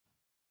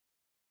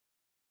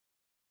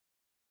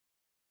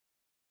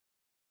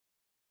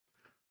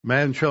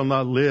Man shall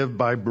not live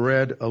by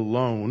bread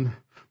alone,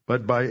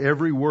 but by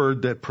every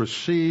word that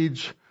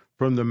proceeds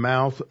from the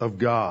mouth of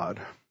God.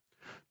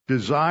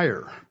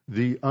 Desire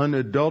the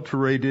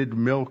unadulterated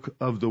milk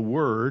of the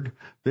word,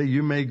 that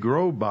you may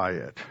grow by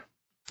it.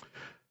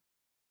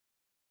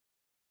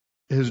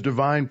 His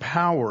divine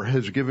power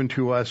has given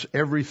to us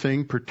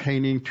everything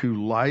pertaining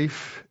to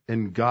life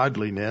and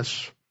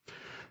godliness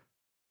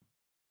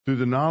through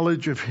the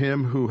knowledge of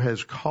him who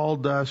has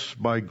called us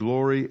by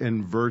glory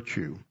and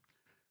virtue,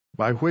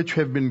 by which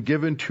have been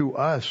given to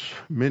us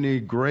many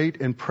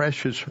great and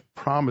precious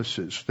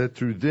promises, that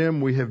through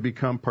them we have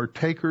become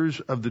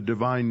partakers of the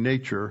divine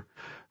nature,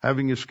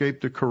 having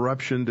escaped the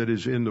corruption that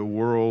is in the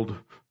world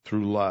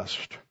through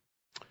lust.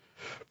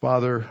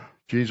 Father,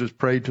 Jesus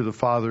prayed to the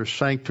Father,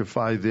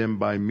 sanctify them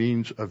by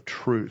means of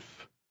truth.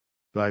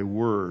 Thy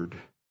word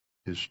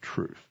is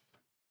truth.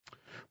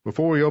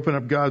 Before we open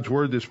up God's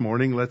word this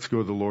morning, let's go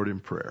to the Lord in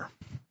prayer.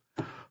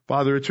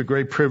 Father, it's a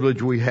great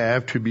privilege we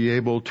have to be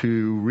able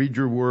to read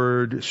your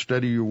word,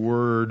 study your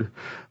word,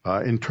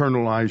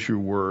 internalize your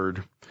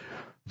word.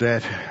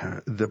 That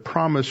the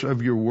promise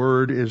of your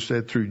word is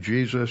that through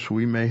Jesus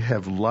we may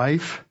have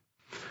life,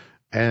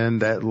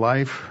 and that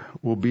life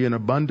will be an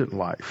abundant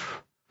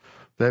life.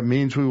 That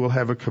means we will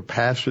have a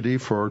capacity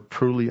for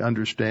truly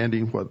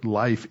understanding what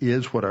life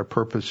is, what our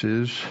purpose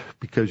is,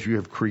 because you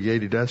have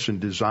created us and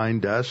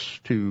designed us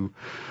to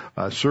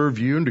serve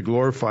you and to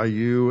glorify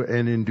you.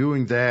 And in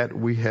doing that,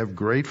 we have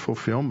great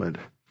fulfillment.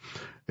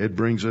 It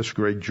brings us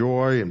great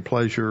joy and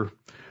pleasure.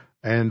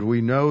 And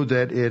we know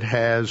that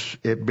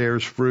it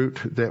bears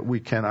fruit that we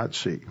cannot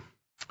see.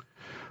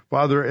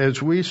 Father,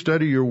 as we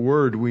study your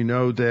word, we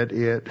know that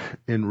it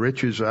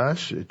enriches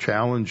us, it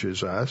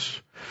challenges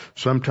us.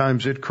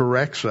 Sometimes it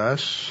corrects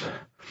us,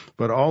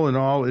 but all in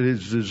all, it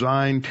is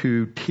designed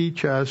to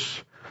teach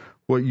us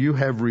what you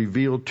have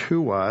revealed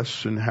to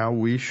us and how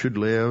we should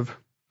live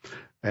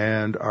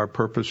and our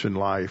purpose in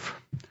life.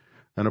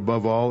 And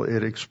above all,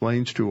 it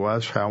explains to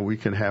us how we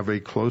can have a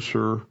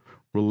closer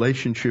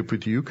relationship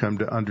with you, come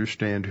to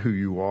understand who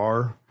you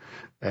are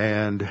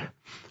and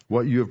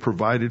what you have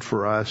provided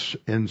for us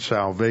in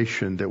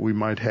salvation, that we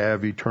might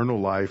have eternal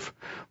life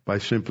by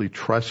simply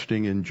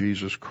trusting in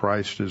Jesus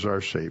Christ as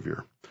our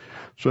Savior.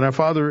 So now,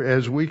 Father,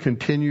 as we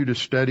continue to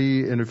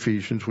study in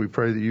Ephesians, we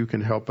pray that you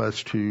can help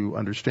us to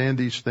understand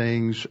these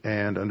things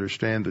and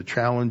understand the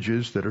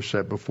challenges that are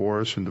set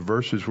before us in the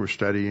verses we're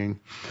studying,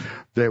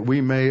 that we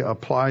may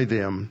apply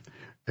them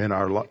in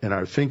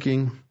our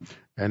thinking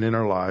and in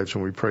our lives.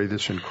 And we pray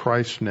this in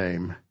Christ's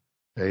name.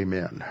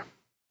 Amen.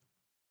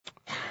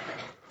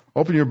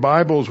 Open your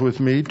Bibles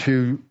with me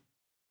to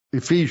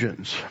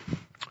Ephesians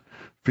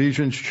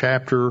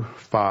chapter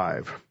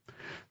 5.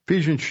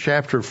 Ephesians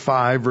chapter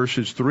 5,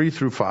 verses 3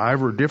 through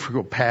 5 are a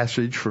difficult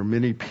passage for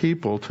many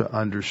people to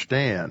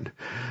understand,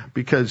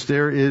 because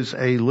there is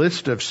a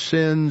list of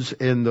sins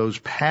in those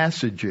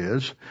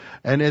passages,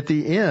 and at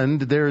the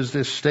end there is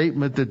this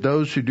statement that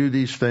those who do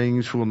these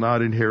things will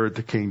not inherit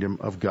the kingdom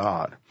of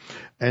God.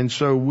 And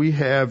so we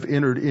have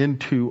entered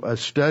into a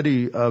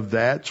study of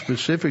that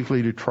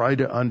specifically to try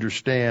to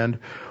understand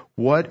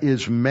what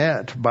is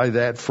meant by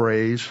that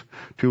phrase,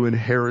 to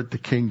inherit the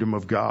kingdom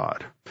of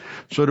God.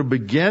 So to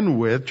begin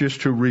with,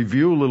 just to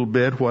review a little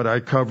bit what I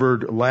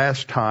covered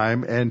last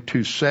time and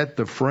to set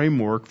the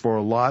framework for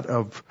a lot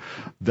of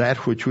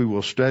that which we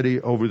will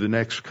study over the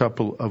next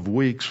couple of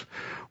weeks,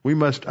 we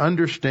must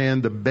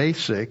understand the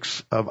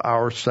basics of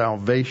our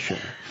salvation,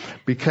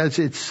 because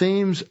it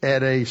seems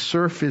at a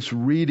surface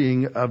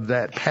reading of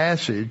that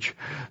passage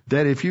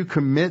that if you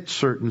commit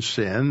certain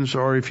sins,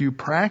 or if you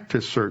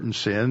practice certain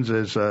sins,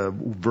 as a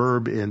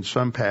verb in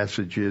some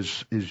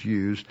passages is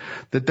used,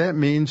 that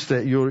means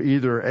that you're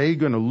either A,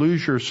 going to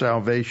lose your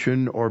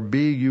salvation, or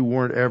B, you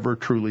weren't ever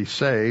truly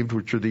saved,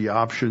 which are the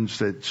options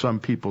that some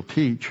people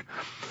teach.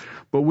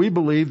 But we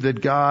believe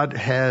that God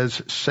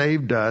has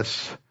saved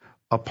us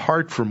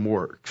apart from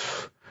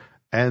works,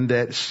 and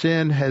that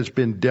sin has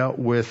been dealt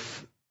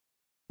with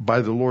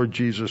by the Lord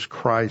Jesus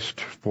Christ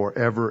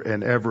forever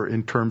and ever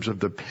in terms of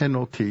the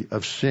penalty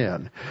of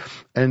sin.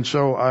 And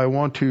so I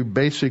want to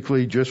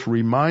basically just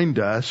remind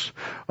us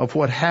of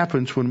what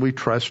happens when we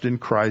trust in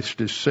Christ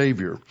as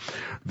Savior.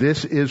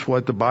 This is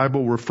what the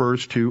Bible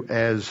refers to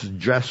as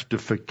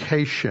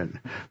justification.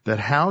 That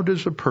how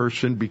does a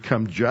person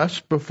become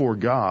just before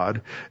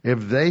God if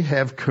they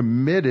have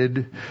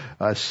committed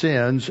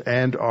sins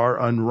and are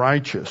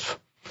unrighteous?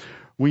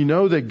 We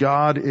know that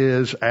God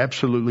is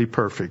absolutely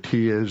perfect.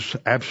 He is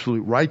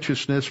absolute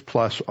righteousness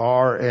plus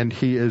R, and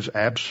He is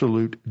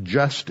absolute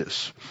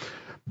justice.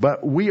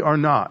 But we are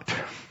not.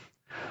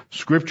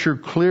 Scripture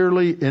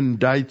clearly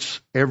indicts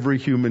every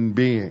human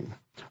being.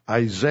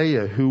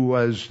 Isaiah, who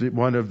was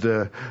one of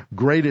the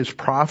greatest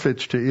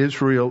prophets to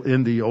Israel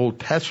in the Old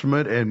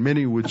Testament, and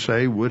many would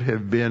say would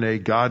have been a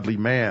godly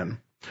man,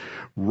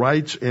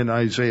 writes in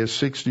Isaiah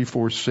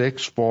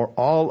 64:6, "For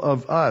all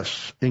of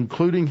us,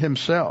 including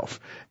himself,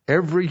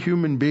 every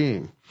human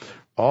being,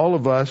 all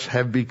of us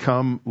have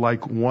become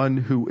like one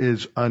who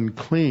is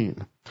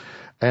unclean,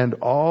 and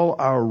all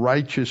our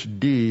righteous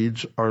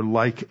deeds are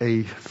like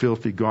a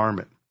filthy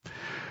garment.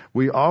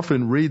 We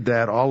often read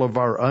that all of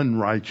our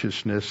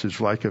unrighteousness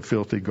is like a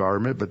filthy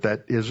garment, but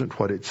that isn't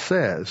what it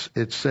says.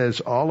 It says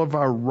all of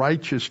our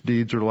righteous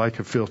deeds are like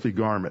a filthy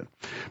garment,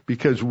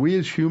 because we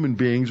as human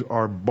beings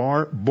are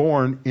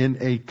born in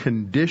a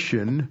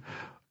condition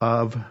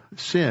of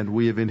sin.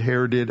 We have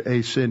inherited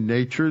a sin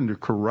nature and the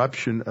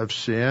corruption of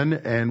sin,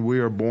 and we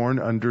are born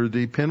under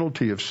the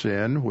penalty of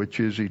sin, which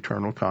is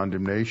eternal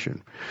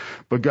condemnation.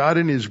 But God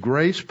in His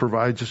grace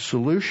provides a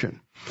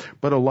solution.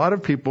 But a lot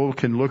of people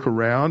can look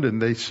around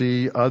and they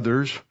see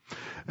others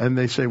and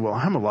they say, well,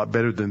 I'm a lot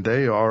better than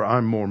they are.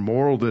 I'm more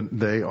moral than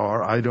they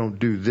are. I don't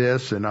do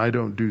this and I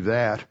don't do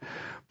that.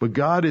 But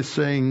God is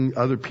saying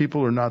other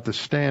people are not the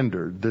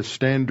standard. The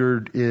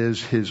standard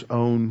is His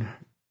own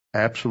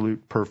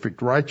absolute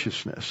perfect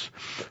righteousness.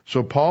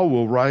 So Paul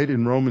will write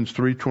in Romans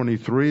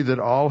 3:23 that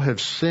all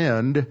have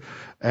sinned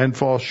and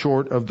fall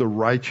short of the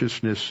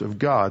righteousness of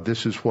God.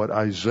 This is what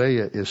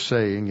Isaiah is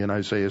saying in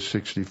Isaiah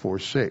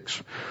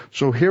 64:6.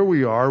 So here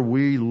we are,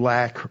 we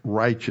lack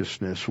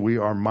righteousness. We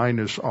are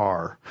minus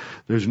R.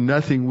 There's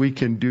nothing we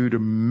can do to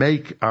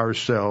make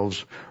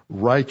ourselves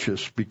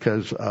righteous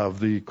because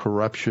of the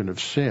corruption of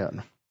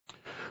sin.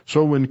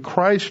 So when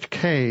Christ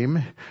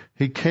came,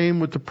 He came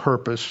with the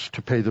purpose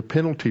to pay the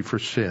penalty for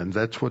sin.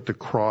 That's what the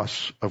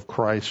cross of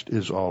Christ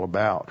is all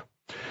about.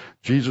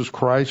 Jesus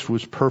Christ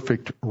was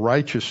perfect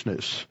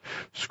righteousness.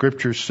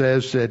 Scripture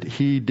says that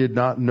He did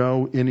not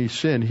know any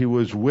sin. He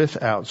was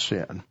without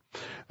sin.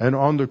 And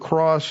on the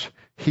cross,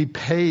 He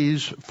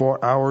pays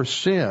for our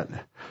sin.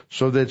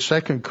 So that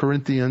 2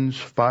 Corinthians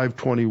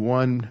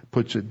 5:21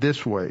 puts it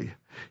this way.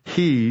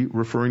 He,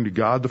 referring to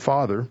God the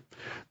Father,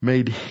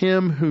 made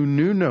Him who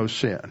knew no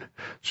sin.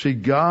 See,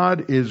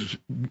 God is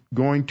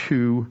going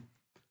to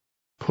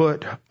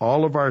put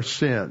all of our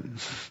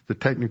sins, the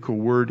technical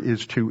word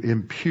is to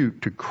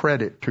impute, to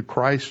credit to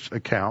Christ's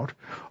account,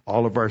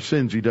 all of our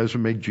sins. He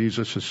doesn't make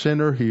Jesus a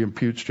sinner. He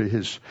imputes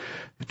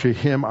to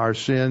Him our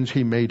sins.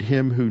 He made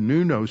Him who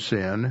knew no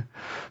sin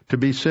to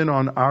be sin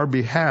on our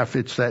behalf.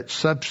 It's that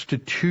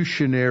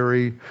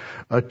substitutionary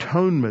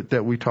atonement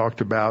that we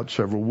talked about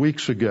several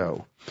weeks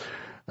ago.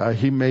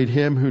 He made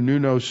Him who knew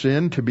no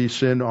sin to be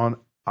sin on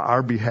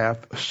our behalf,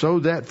 so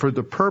that for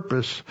the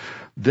purpose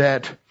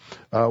that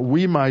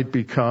we might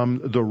become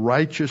the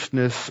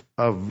righteousness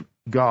of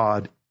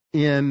God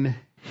in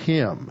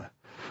Him,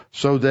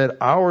 so that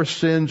our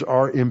sins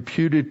are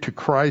imputed to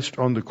Christ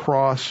on the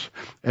cross,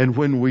 and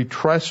when we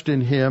trust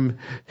in Him,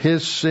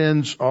 His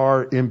sins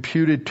are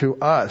imputed to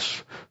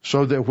us,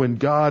 so that when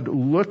God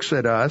looks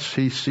at us,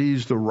 He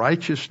sees the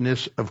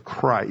righteousness of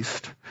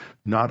Christ,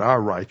 not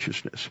our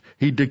righteousness.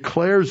 He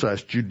declares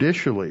us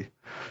judicially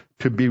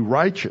to be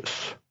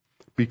righteous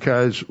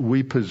because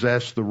we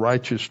possess the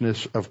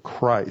righteousness of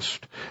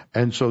Christ.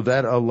 And so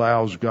that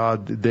allows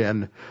God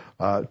then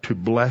to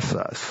bless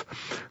us.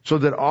 So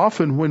that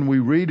often when we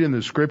read in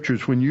the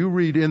Scriptures, when you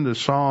read in the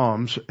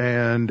Psalms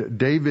and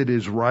David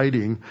is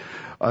writing,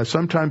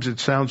 sometimes it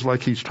sounds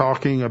like he's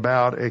talking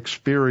about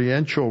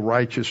experiential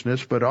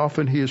righteousness, but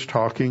often he is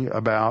talking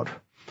about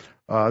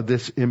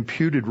this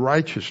imputed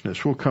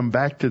righteousness. We'll come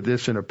back to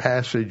this in a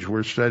passage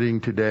we're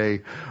studying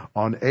today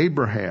on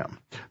Abraham,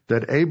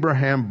 that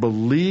Abraham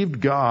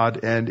believed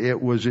God and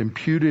it was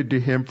imputed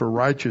to him for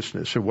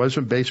righteousness. It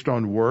wasn't based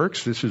on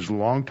works. This is a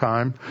long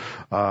time.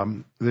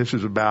 This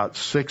is about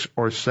 600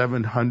 or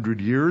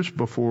 700 years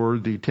before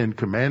the Ten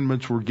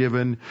Commandments were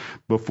given,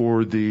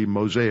 before the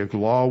Mosaic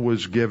Law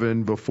was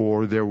given,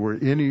 before there were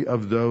any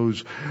of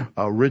those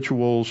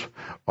rituals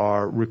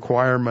or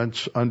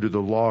requirements under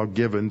the law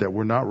given that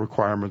were not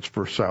requirements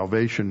for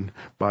salvation,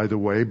 by the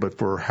way, but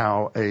for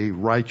how a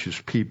righteous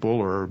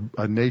people or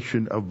a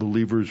nation of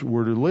believers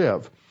were to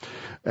live.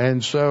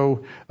 And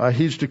so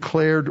he's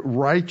declared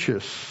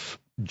righteous,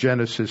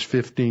 Genesis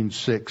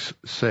 15:6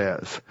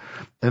 says.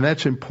 And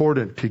that's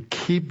important to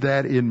keep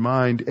that in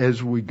mind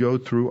as we go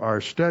through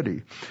our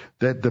study,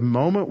 that the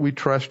moment we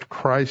trust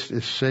Christ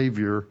as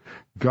Savior,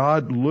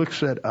 God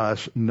looks at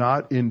us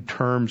not in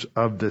terms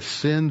of the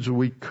sins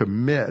we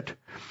commit,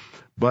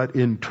 but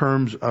in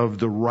terms of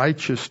the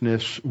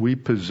righteousness we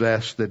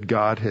possess that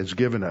God has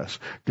given us.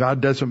 God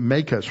doesn't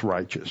make us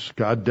righteous.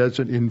 God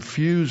doesn't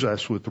infuse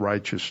us with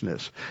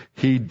righteousness.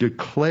 He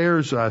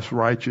declares us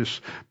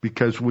righteous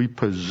because we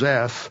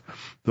possess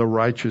the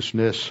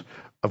righteousness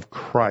of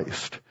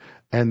Christ.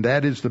 And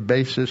that is the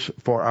basis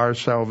for our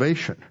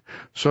salvation.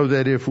 So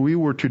that if we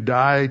were to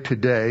die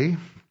today,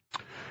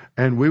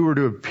 and we were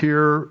to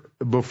appear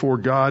before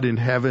God in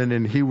heaven,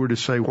 and He were to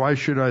say, why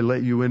should I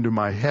let you into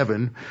my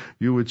heaven?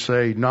 You would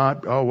say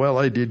not, oh, well,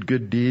 I did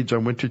good deeds. I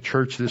went to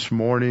church this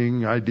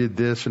morning. I did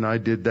this and I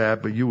did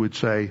that. But you would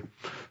say,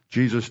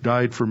 Jesus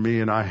died for me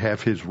and I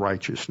have His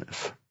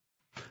righteousness.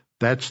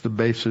 That's the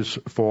basis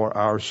for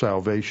our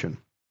salvation.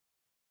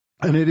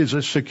 And it is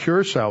a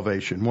secure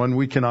salvation, one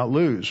we cannot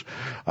lose.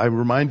 I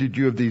reminded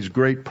you of these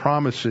great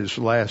promises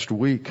last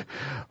week.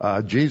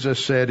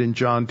 Jesus said in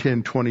John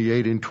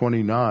 10:28 and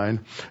 29,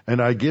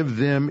 "And I give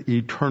them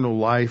eternal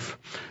life,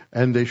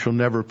 and they shall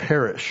never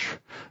perish,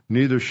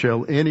 neither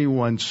shall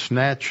anyone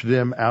snatch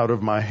them out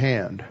of my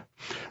hand.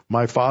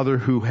 My Father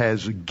who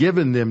has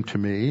given them to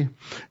me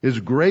is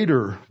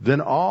greater than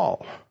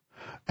all,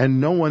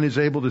 and no one is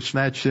able to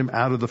snatch them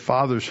out of the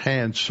Father's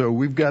hand." So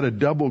we've got a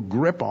double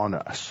grip on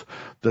us.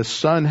 The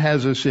Son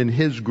has us in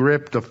His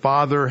grip, the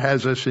Father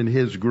has us in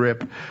His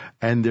grip,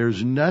 and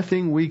there's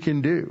nothing we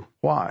can do.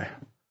 Why?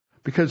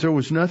 Because there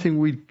was nothing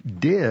we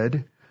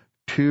did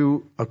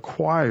to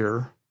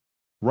acquire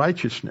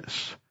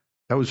righteousness.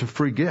 That was a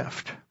free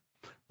gift.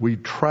 We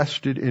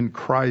trusted in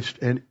Christ,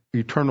 and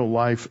eternal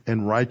life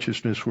and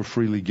righteousness were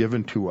freely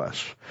given to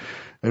us.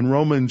 In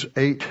Romans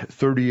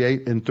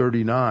 8:38 and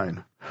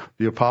 39,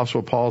 the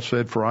Apostle Paul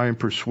said, "For I am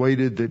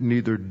persuaded that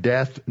neither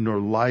death, nor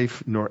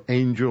life, nor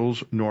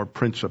angels, nor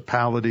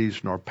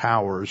principalities, nor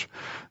powers,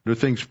 nor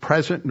things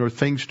present, nor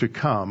things to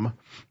come,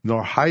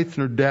 nor height,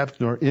 nor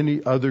depth, nor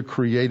any other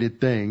created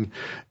thing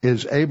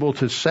is able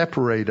to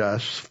separate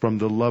us from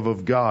the love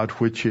of God,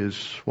 which is"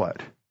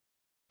 what?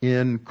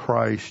 In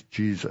Christ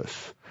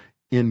Jesus.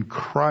 In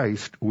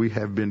Christ we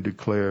have been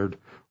declared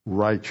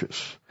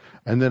righteous.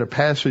 And then a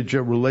passage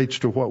that relates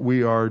to what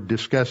we are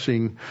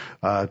discussing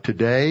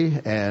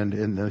today and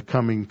in the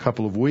coming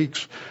couple of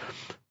weeks.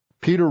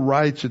 Peter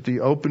writes at the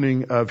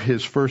opening of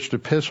his first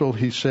epistle,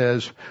 he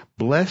says,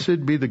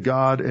 "Blessed be the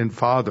God and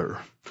Father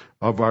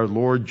of our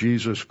Lord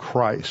Jesus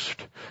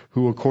Christ,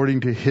 who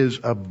according to His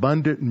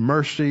abundant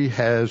mercy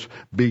has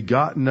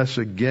begotten us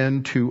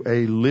again to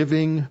a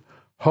living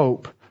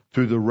hope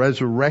through the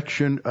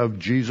resurrection of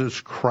Jesus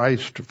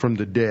Christ from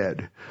the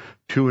dead,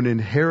 to an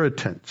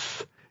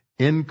inheritance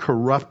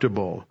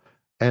incorruptible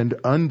and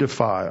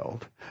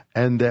undefiled,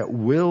 and that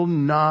will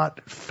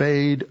not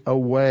fade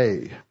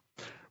away."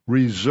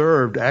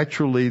 Reserved,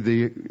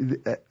 actually,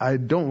 I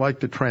don't like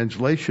the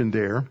translation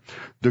there.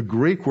 The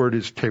Greek word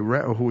is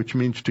tereo, which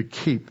means to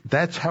keep.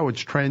 That's how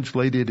it's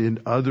translated in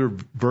other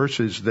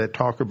verses that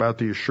talk about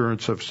the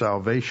assurance of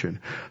salvation.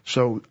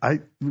 So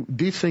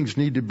these things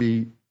need to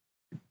be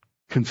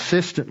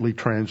consistently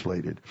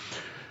translated.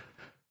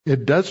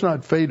 It does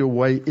not fade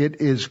away.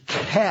 It is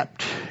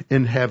kept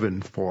in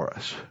heaven for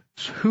us.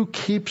 So who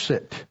keeps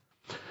it?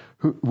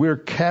 We're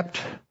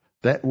kept.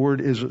 That word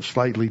is a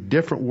slightly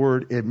different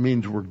word. It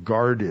means we're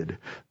guarded,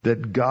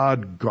 that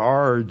God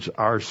guards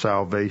our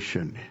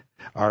salvation,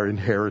 our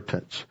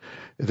inheritance,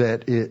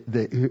 that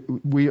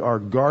we are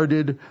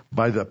guarded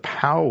by the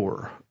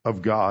power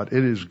of God.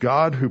 It is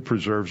God who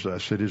preserves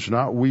us. It is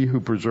not we who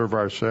preserve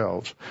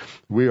ourselves.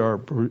 We are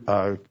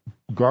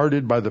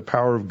guarded by the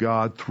power of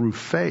God through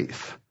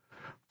faith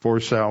for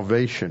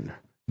salvation,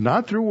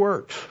 not through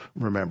works,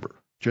 remember,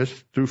 just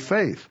through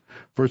faith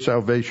for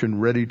salvation,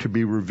 ready to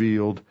be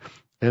revealed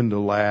in the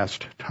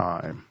last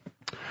time.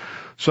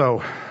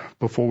 So,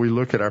 before we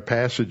look at our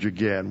passage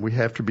again, we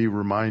have to be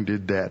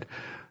reminded that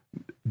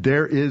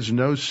there is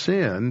no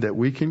sin that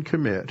we can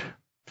commit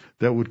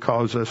that would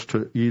cause us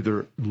to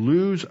either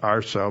lose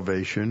our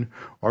salvation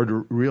or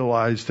to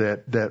realize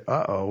that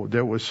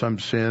there was some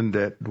sin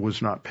that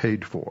was not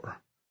paid for.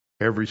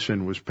 Every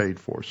sin was paid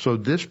for. So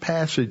this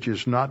passage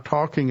is not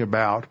talking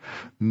about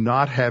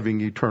not having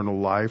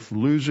eternal life,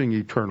 losing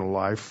eternal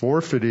life,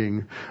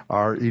 forfeiting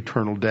our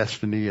eternal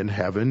destiny in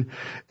heaven.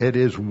 It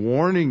is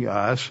warning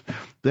us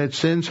that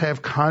sins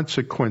have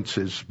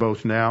consequences,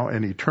 both now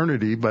and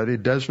eternity, but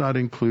it does not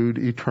include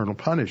eternal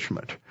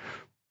punishment.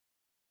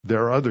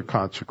 There are other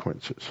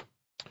consequences.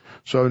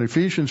 So in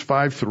Ephesians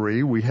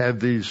 5:3, we have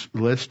these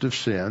list of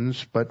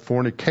sins, but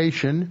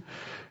fornication,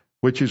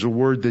 which is a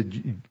word that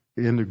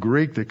in the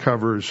Greek that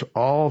covers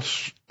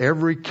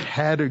every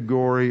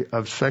category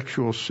of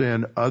sexual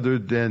sin other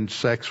than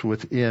sex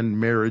within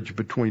marriage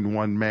between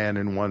one man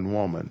and one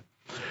woman.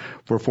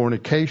 For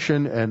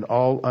fornication and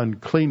all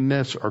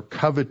uncleanness or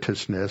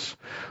covetousness,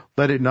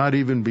 let it not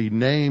even be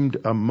named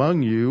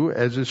among you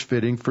as is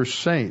fitting for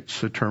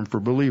saints, a term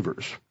for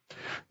believers.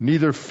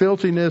 Neither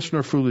filthiness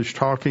nor foolish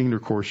talking nor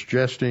coarse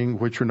jesting,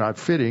 which are not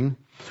fitting,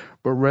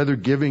 but rather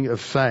giving of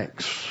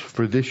thanks.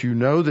 For this you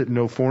know that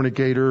no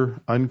fornicator,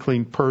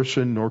 unclean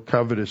person, nor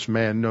covetous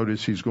man,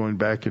 notice he's going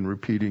back and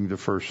repeating the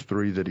first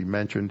three that he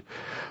mentioned,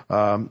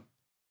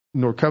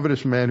 nor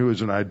covetous man who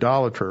is an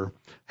idolater,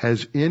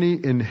 has any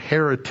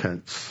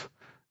inheritance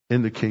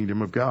in the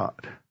kingdom of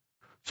God.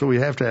 So we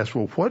have to ask,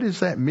 well, what does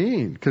that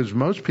mean? Because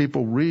most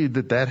people read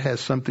that has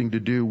something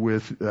to do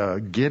with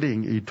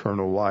getting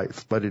eternal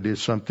life, but it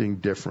is something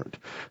different.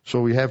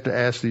 So we have to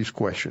ask these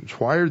questions.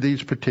 Why are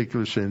these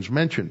particular sins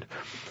mentioned?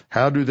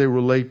 How do they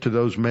relate to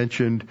those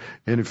mentioned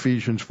in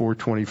Ephesians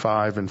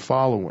 4:25 and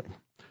following?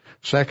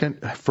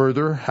 Second,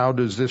 further, how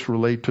does this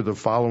relate to the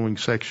following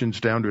sections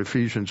down to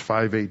Ephesians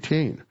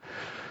 5:18?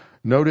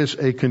 Notice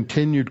a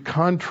continued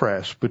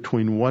contrast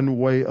between one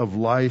way of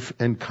life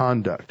and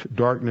conduct,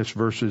 darkness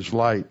versus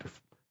light,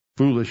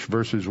 foolish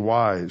versus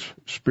wise,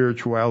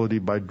 spirituality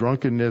by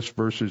drunkenness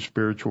versus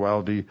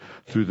spirituality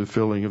through the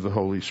filling of the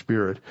Holy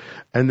Spirit.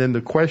 And then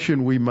the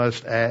question we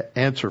must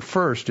answer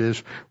first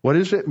is, what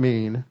does it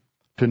mean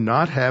to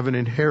not have an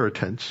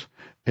inheritance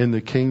in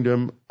the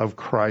kingdom of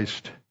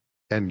Christ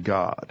and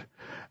God?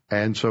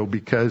 And so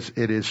because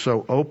it is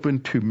so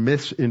open to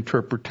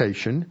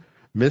misinterpretation,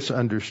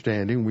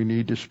 misunderstanding, we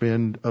need to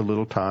spend a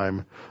little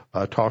time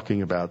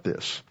talking about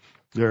this.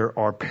 There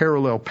are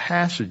parallel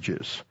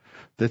passages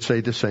that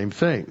say the same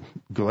thing.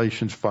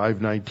 Galatians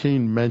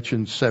 5:19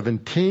 mentions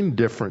 17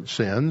 different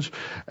sins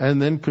and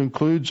then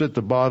concludes at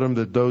the bottom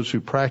that those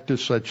who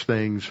practice such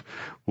things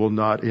will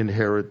not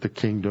inherit the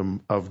kingdom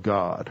of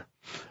God.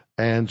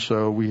 And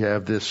so we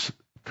have this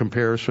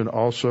comparison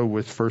also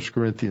with 1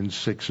 Corinthians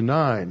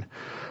 6:9,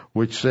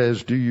 which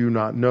says, "Do you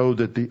not know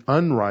that the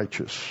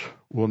unrighteous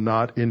will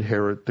not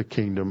inherit the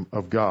kingdom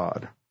of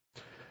God?"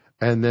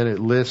 And then it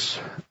lists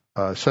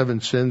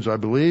 7 sins, I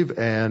believe,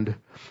 and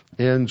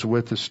ends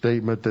with the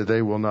statement that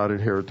they will not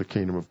inherit the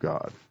kingdom of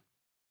God.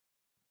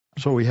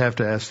 So we have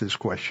to ask this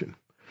question.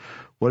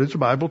 What does the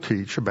Bible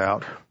teach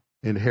about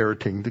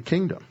inheriting the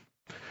kingdom?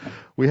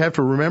 We have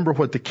to remember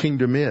what the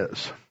kingdom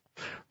is.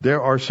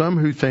 There are some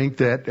who think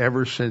that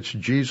ever since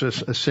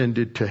Jesus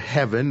ascended to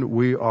heaven,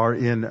 we are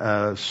in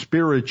a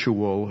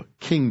spiritual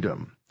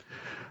kingdom.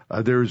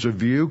 There's a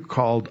view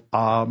called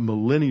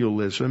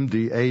amillennialism.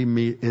 The a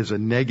is a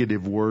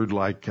negative word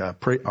like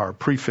our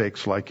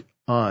prefix like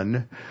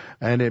un,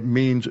 and it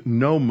means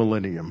no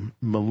millennium.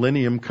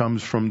 Millennium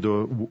comes from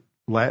the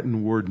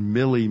Latin word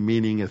milli,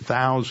 meaning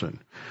 1,000.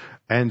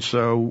 And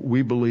so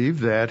we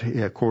believe that,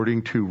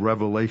 according to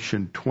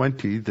Revelation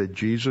 20, that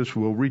Jesus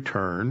will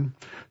return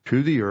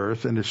to the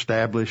earth and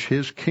establish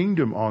his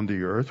kingdom on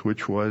the earth,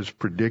 which was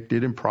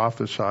predicted and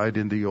prophesied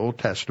in the Old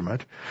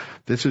Testament.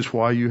 This is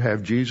why you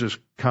have Jesus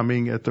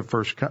coming at the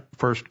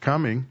first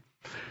coming.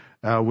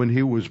 When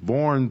he was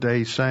born,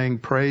 they sang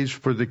praise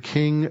for the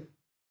King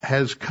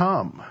has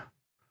come.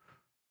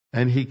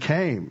 And he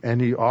came,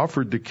 and he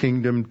offered the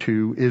kingdom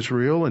to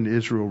Israel, and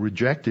Israel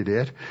rejected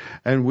it.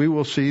 And we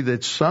will see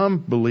that some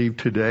believe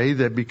today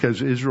that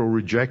because Israel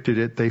rejected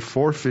it, they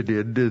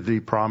forfeited the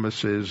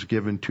promises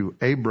given to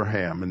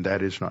Abraham, and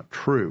that is not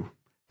true.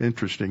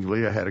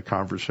 Interestingly, I had a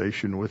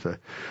conversation with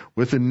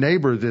a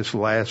neighbor this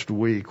last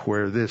week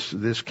where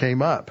this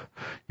came up.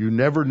 You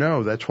never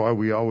know. That's why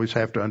we always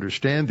have to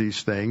understand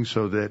these things,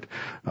 so that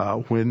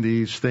when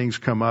these things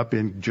come up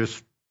in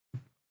just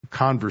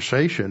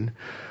conversation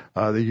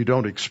that you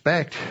don't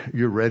expect,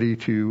 you're ready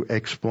to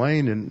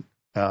explain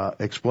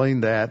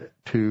that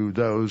to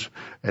those,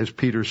 as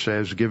Peter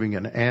says, giving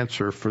an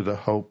answer for the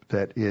hope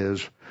that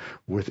is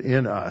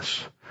within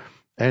us.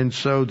 And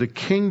so the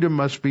kingdom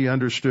must be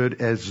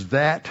understood as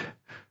that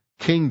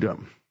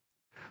kingdom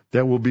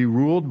that will be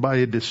ruled by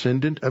a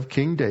descendant of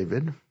King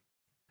David,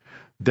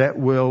 that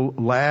will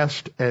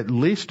last at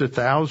least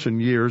 1,000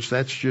 years.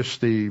 That's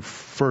just the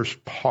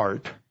first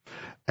part.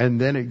 And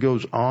then it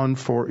goes on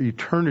for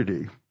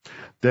eternity.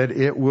 That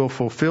it will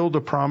fulfill the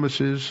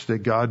promises that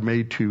God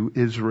made to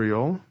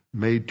Israel,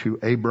 made to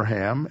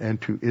Abraham and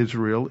to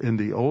Israel in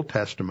the Old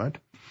Testament,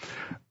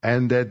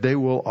 and that they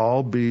will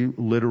all be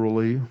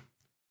literally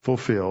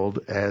fulfilled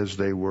as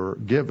they were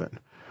given.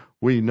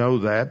 We know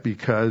that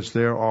because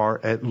there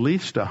are at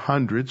least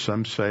 100,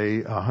 some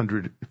say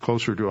 100,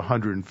 closer to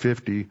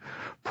 150,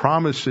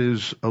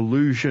 promises,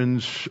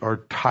 allusions, or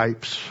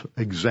types,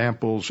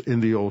 examples in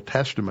the Old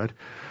Testament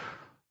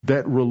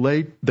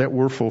that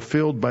were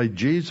fulfilled by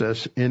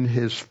Jesus in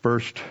his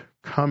first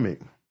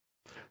coming.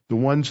 The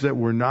ones that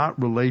were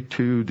not relate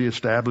to the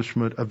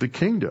establishment of the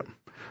kingdom.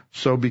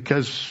 So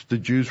because the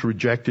Jews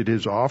rejected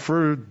his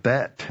offer,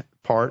 that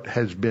part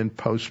has been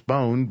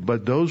postponed,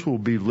 but those will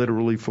be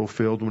literally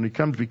fulfilled when he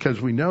comes, because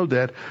we know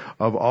that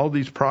of all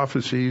these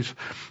prophecies,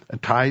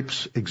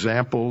 types,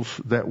 examples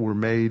that were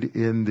made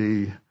in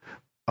the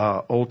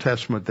Old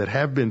Testament that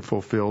have been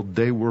fulfilled,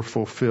 they were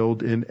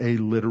fulfilled in a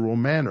literal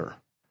manner.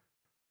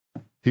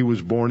 He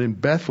was born in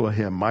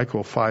Bethlehem.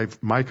 Micah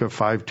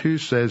 5:2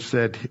 says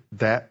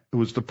that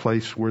was the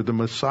place where the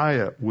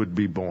Messiah would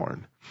be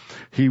born.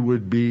 He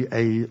would be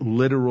a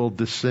literal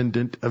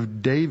descendant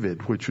of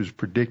David, which was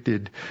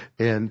predicted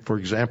for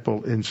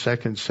example, in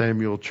 2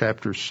 Samuel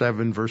chapter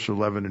 7, verse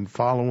 11 and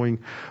following,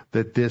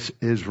 that this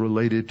is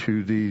related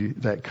to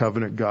that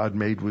covenant God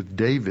made with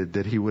David,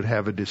 that he would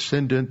have a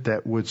descendant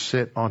that would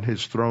sit on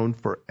his throne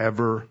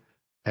forever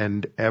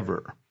and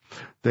ever.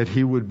 That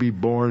he would be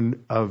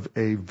born of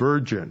a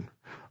virgin.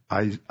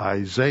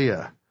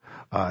 Isaiah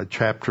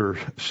chapter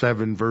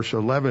 7 verse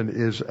 11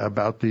 is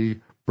about the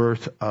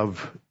birth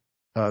of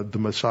the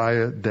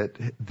Messiah, that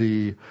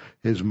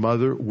his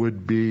mother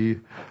would be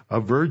a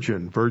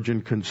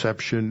virgin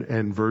conception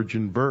and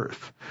virgin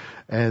birth.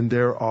 And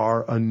there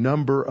are a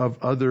number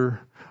of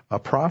other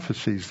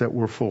prophecies that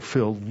were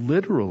fulfilled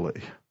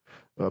literally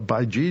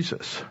by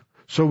Jesus.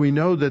 So we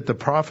know that the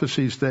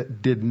prophecies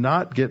that did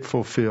not get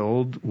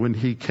fulfilled when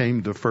he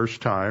came the first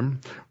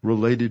time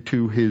related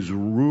to his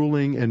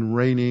ruling and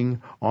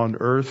reigning on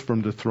earth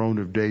from the throne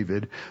of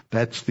David.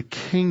 That's the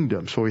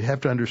kingdom. So we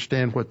have to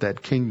understand what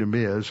that kingdom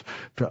is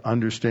to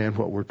understand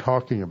what we're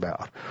talking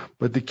about.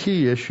 But the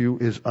key issue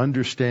is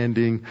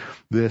understanding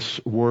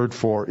this word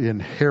for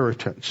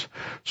inheritance.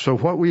 So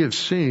what we have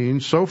seen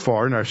so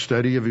far in our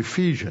study of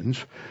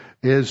Ephesians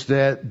is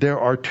that there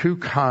are two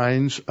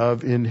kinds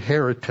of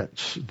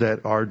inheritance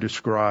that are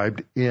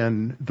described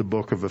in the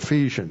book of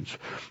Ephesians.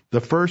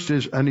 The first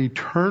is an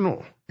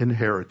eternal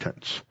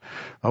inheritance,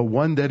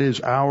 one that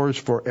is ours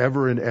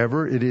forever and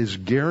ever. It is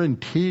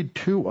guaranteed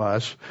to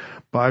us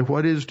by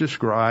what is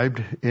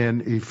described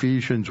in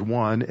Ephesians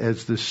 1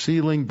 as the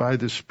sealing by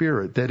the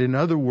Spirit. That, in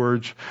other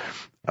words,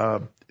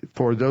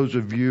 for those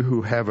of you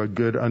who have a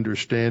good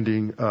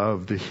understanding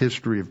of the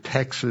history of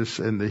Texas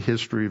and the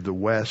history of the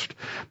West,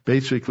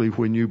 basically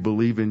when you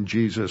believe in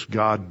Jesus,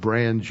 God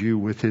brands you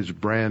with his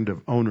brand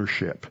of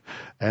ownership,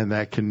 and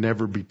that can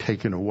never be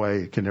taken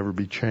away. It can never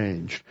be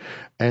changed.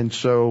 And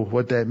so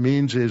what that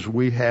means is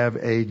we have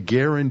a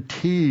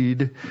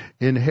guaranteed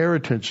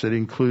inheritance that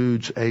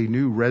includes a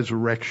new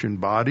resurrection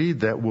body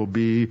that will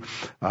be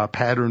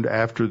patterned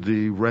after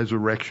the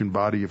resurrection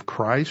body of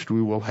Christ.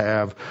 We will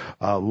have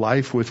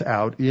life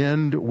without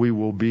end. We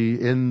will be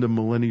in the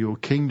millennial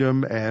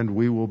kingdom, and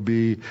we will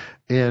be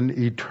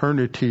in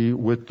eternity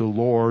with the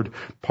Lord,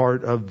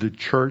 part of the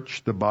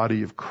church, the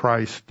body of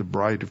Christ, the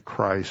bride of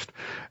Christ.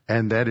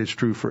 And that is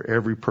true for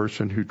every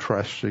person who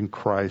trusts in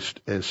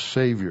Christ as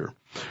Savior.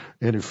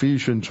 In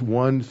Ephesians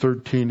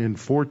 1:13 and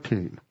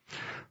 14,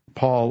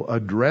 Paul,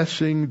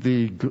 addressing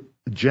the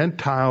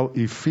Gentile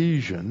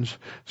Ephesians,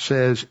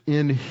 says,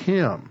 in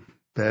him,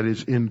 that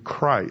is in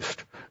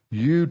Christ,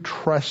 you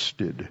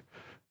trusted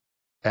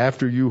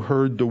after you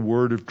heard the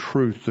word of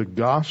truth, the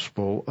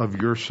gospel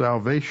of your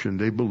salvation.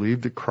 They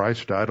believed that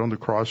Christ died on the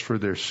cross for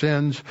their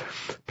sins,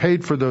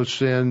 paid for those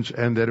sins,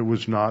 and that it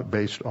was not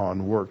based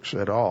on works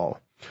at all.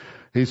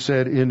 He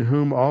said, in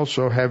whom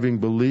also, having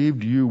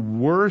believed, you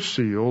were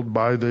sealed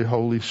by the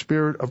Holy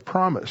Spirit of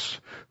promise,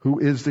 who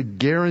is the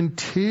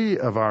guarantee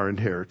of our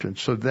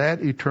inheritance. So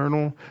that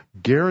eternal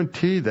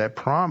guarantee, that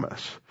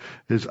promise,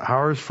 is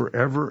ours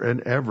forever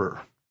and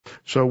ever.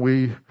 So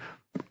we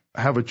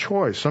have a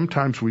choice.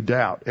 Sometimes we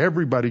doubt.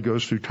 Everybody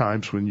goes through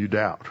times when you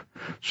doubt.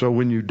 So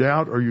when you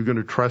doubt, are you going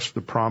to trust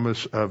the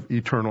promise of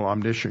eternal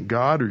omniscient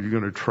God, or are you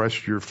going to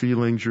trust your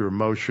feelings, your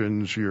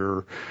emotions,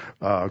 your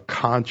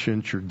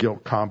conscience, your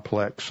guilt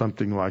complex,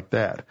 something like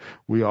that?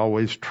 We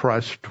always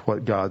trust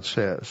what God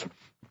says.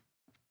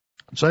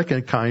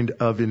 Second kind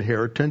of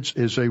inheritance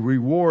is a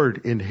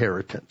reward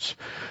inheritance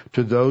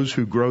to those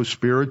who grow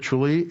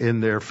spiritually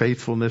in their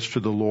faithfulness to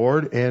the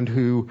Lord and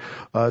who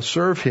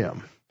serve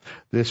him.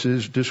 This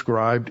is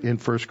described in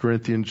 1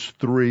 Corinthians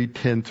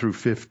 3:10 through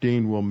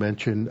 15. We'll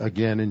mention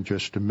again in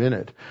just a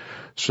minute.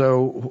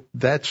 So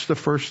that's the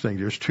first thing.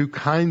 There's two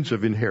kinds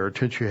of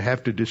inheritance. You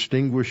have to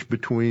distinguish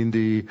between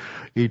the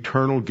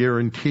eternal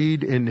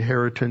guaranteed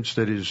inheritance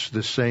that is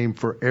the same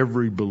for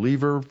every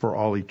believer for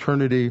all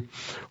eternity,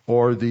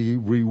 or the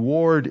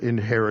reward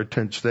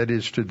inheritance that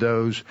is to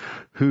those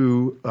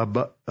who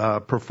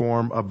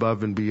perform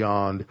above and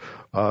beyond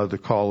the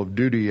call of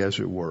duty, as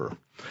it were.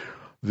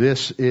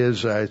 This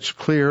is, it's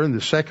clear in the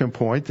second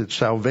point that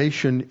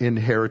salvation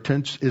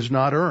inheritance is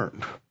not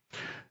earned.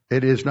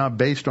 It is not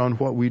based on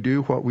what we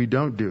do, what we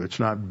don't do. It's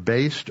not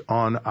based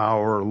on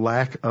our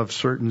lack of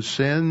certain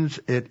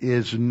sins. It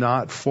is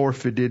not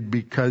forfeited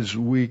because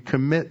we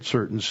commit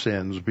certain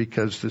sins,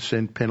 because the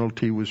sin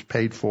penalty was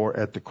paid for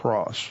at the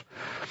cross.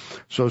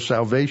 So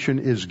salvation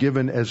is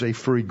given as a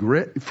free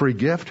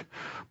gift.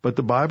 But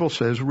the Bible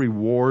says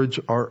rewards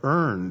are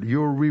earned.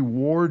 You're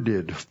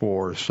rewarded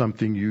for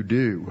something you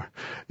do.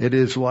 It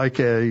is like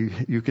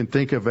you can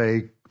think of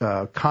a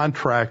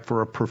contract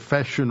for a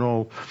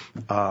professional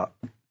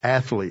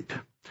athlete.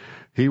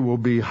 He will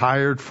be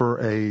hired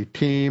for a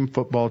team,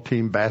 football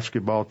team,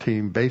 basketball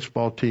team,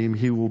 baseball team.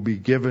 He will be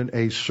given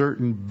a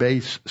certain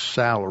base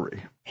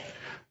salary.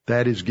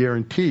 That is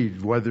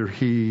guaranteed, whether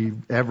he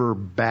ever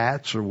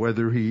bats or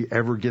whether he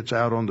ever gets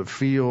out on the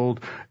field,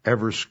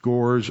 ever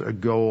scores a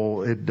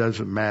goal. It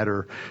doesn't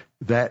matter.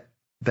 That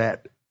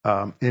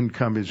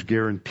income is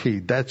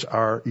guaranteed. That's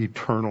our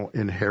eternal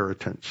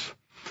inheritance.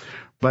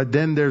 But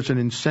then there's an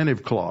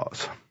incentive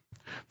clause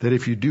that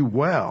if you do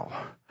well,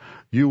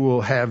 you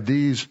will have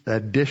these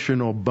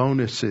additional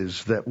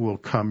bonuses that will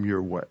come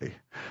your way.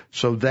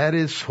 So that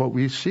is what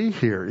we see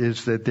here,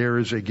 is that there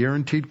is a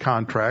guaranteed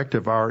contract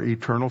of our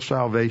eternal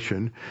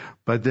salvation,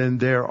 but then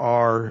there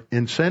are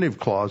incentive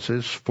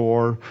clauses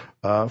for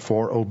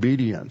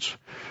obedience.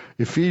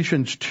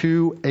 Ephesians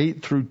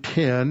 2:8 through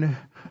 10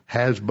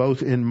 has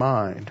both in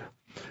mind.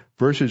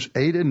 Verses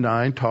 8 and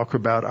 9 talk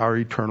about our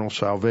eternal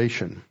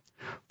salvation.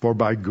 For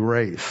by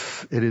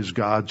grace, it is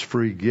God's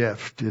free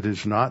gift. It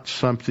is not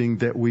something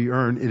that we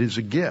earn. It is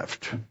a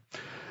gift.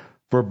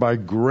 For by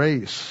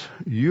grace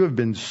you have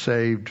been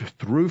saved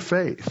through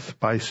faith,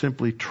 by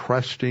simply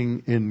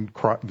trusting in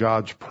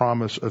God's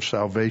promise of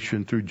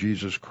salvation through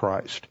Jesus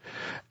Christ.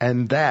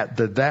 And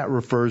that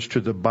refers to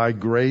the by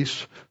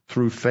grace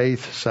through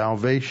faith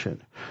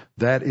salvation.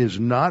 That is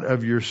not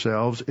of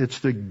yourselves, it's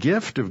the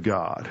gift of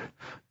God,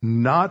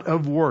 not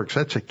of works.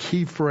 That's a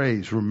key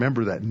phrase.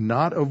 Remember that,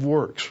 not of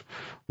works,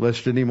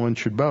 lest anyone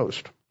should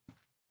boast.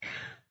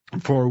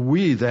 For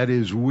we, that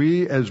is,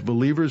 we as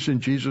believers in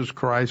Jesus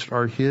Christ,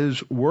 are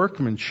His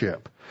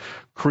workmanship,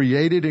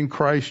 created in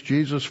Christ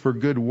Jesus for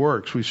good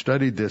works. We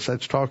studied this.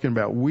 That's talking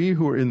about we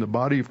who are in the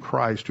body of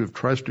Christ, who have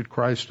trusted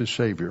Christ as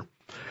Savior,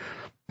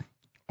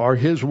 are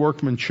His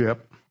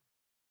workmanship,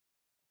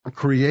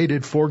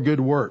 created for good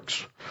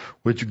works,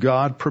 which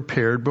God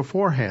prepared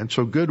beforehand.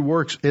 So good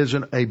works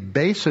isn't a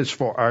basis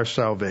for our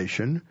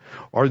salvation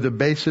or the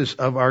basis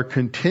of our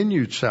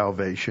continued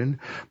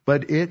salvation,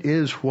 but it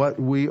is what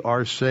we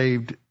are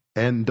saved,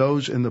 and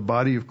those in the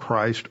body of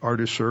Christ are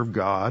to serve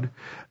God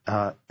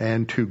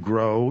and to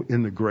grow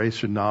in the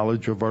grace and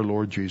knowledge of our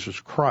Lord Jesus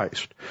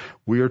Christ.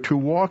 We are to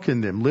walk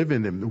in them, live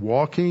in them.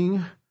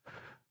 Walking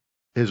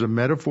is a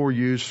metaphor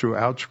used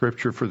throughout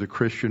Scripture for the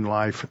Christian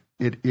life.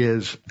 It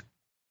is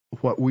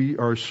what we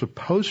are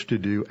supposed to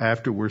do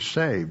after we're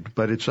saved,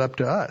 but it's up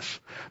to us.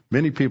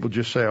 Many people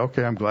just say,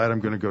 okay, I'm glad I'm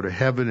going to go to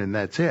heaven, and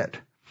that's it.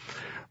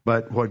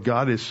 But what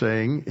God is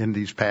saying in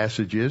these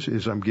passages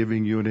is, I'm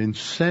giving you an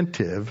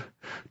incentive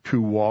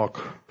to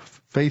walk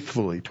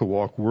faithfully, to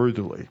walk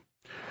worthily.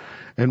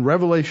 In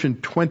Revelation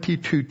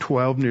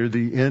 22:12, near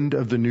the end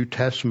of the New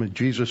Testament,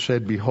 Jesus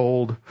said,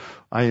 behold,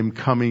 I am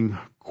coming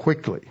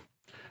quickly,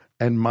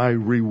 and my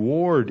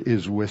reward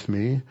is with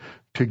me,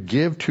 to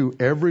give to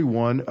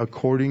everyone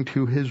according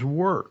to his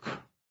work.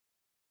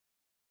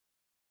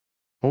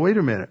 Well, wait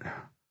a minute.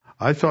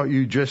 I thought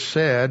you just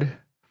said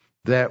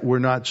that we're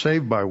not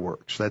saved by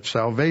works. That's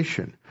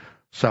salvation.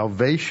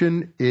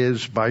 Salvation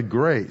is by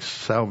grace.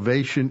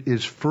 Salvation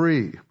is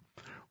free.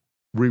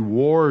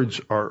 Rewards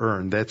are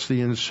earned. That's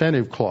the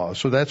incentive clause.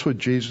 So that's what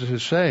Jesus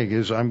is saying,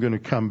 is I'm going to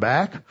come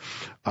back.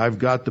 I've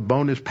got the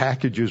bonus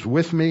packages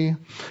with me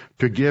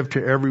to give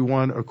to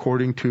everyone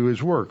according to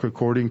his work,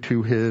 according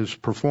to his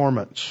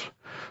performance.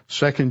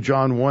 2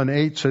 John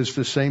 1:8 says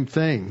the same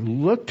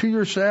thing. Look to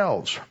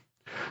yourselves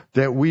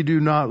that we do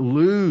not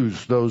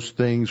lose those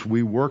things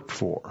we worked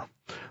for,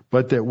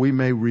 but that we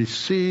may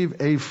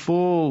receive a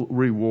full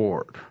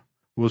reward.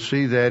 We'll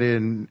see that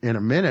in a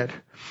minute.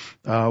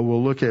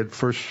 We'll look at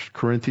 1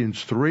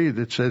 Corinthians 3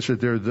 that says that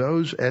there are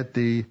those at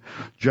the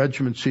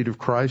judgment seat of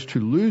Christ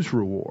who lose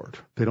reward.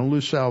 They don't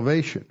lose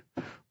salvation,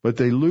 but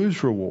they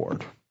lose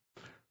reward.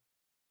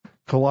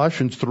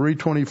 Colossians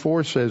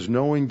 3:24 says,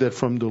 knowing that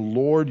from the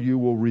Lord you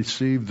will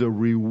receive the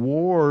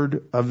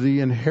reward of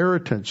the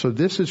inheritance. So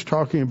this is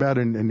talking about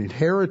an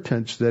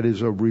inheritance that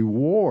is a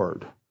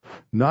reward,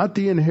 not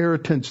the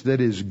inheritance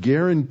that is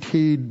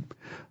guaranteed,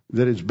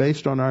 that is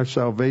based on our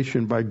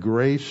salvation by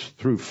grace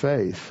through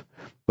faith.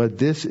 But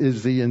this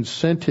is the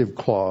incentive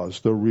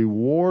clause, the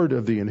reward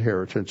of the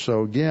inheritance.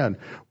 So again,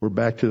 we're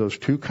back to those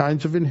two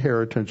kinds of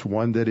inheritance,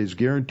 one that is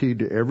guaranteed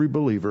to every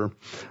believer,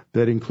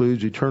 that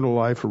includes eternal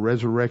life, a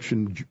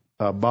resurrection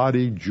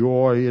body,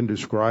 joy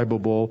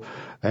indescribable,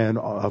 and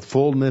a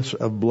fullness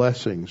of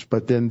blessings.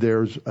 But then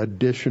there's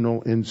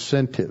additional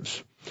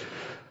incentives.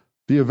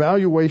 The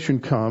evaluation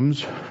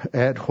comes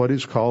at what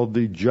is called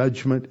the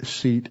judgment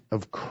seat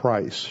of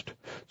Christ.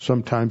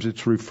 Sometimes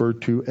it's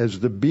referred to as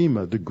the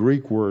bema, the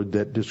Greek word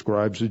that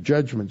describes the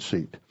judgment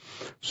seat.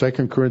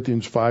 2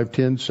 Corinthians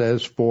 5:10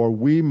 says, for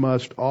we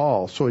must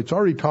all. So it's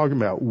already talking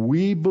about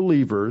we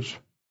believers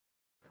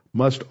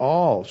must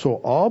all. So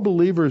all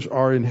believers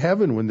are in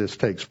heaven when this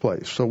takes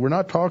place. So we're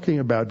not talking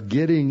about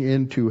getting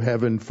into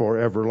heaven for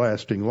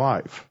everlasting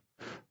life.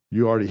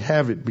 You already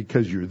have it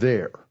because you're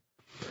there.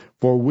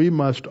 For we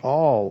must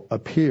all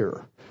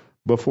appear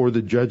before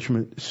the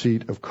judgment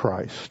seat of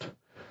Christ,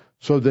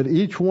 so that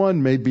each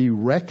one may be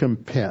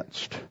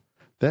recompensed.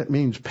 That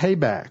means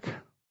payback.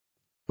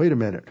 Wait a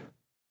minute.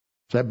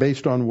 Is that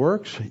based on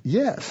works?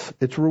 Yes,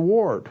 it's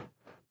reward.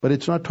 But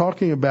it's not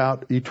talking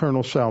about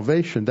eternal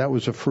salvation. That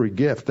was a free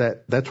gift.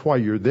 That's why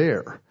you're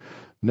there.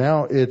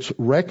 Now it's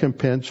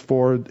recompense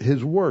for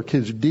his work,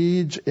 his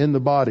deeds in the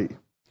body,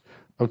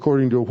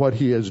 according to what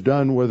he has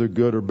done, whether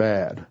good or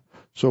bad.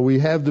 So we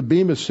have the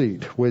bema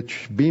seat,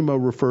 which bema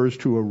refers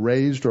to a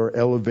raised or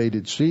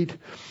elevated seat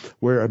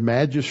where a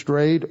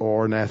magistrate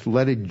or an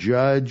athletic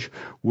judge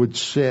would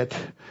sit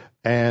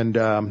and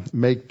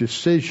make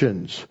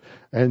decisions.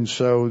 And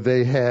so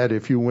they had,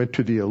 if you went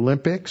to the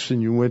Olympics and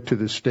you went to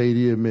the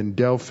stadium in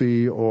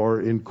Delphi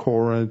or in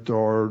Corinth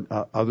or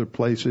other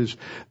places,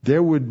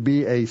 there would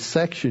be a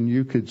section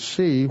you could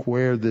see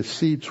where the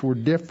seats were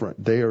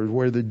different. They are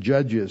where the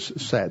judges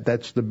sat.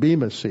 That's the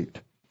bema seat.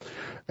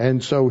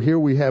 And so here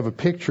we have a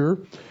picture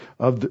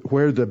of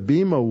where the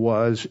bema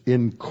was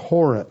in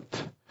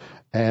Corinth.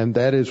 And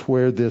that is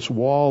where this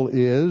wall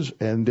is,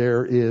 and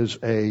there is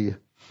a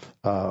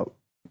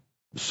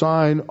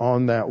sign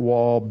on that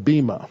wall,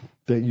 bema,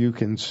 that you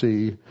can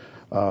see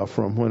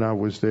from when I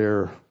was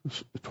there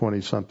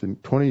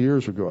 20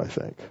 years ago, I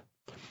think.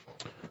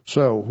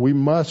 So we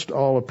must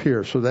all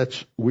appear. So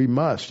we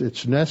must.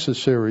 It's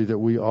necessary that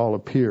we all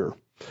appear.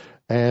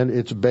 And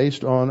it's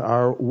based on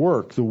our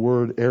work. The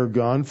word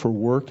ergon for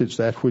work is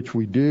that which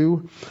we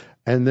do.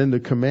 And then the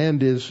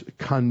command is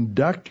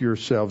conduct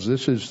yourselves.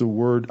 This is the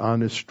word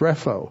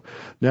anastrepho.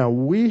 Now,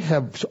 we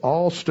have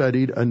all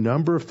studied a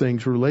number of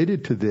things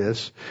related to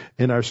this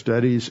in our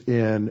studies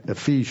in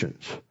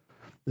Ephesians.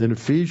 In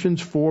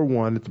Ephesians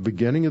 4:1, at the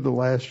beginning of the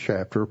last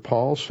chapter,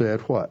 Paul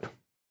said what?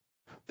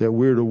 That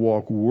we're to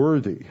walk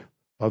worthy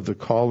of the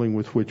calling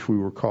with which we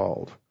were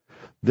called.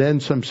 Then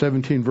some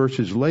 17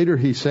 verses later,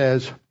 he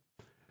says,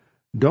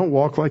 don't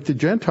walk like the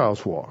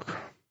Gentiles walk.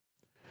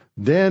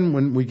 Then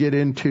when we get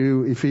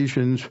into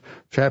Ephesians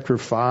chapter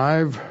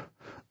 5,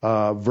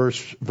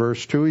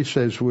 verse 2, he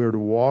says we're to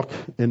walk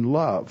in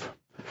love.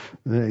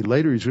 And then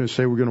later he's going to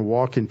say we're going to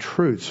walk in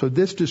truth. So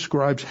this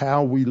describes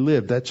how we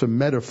live. That's a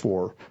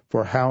metaphor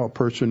for how a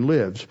person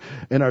lives.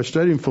 In our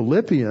study in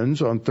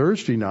Philippians on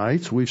Thursday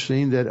nights, we've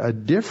seen that a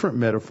different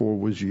metaphor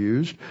was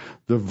used.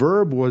 The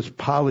verb was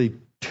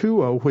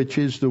polituo, which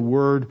is the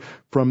word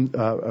from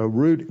a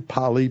root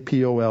poly,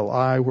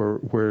 P-O-L-I,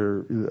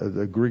 where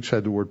the Greeks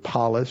had the word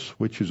polis,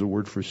 which is a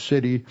word for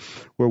city,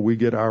 where we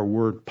get our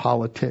word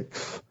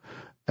politics.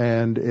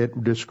 And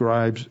it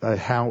describes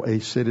how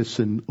a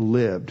citizen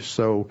lived.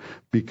 So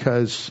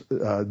because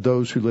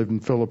those who lived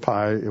in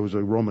Philippi, it was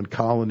a Roman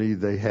colony,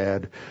 they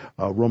had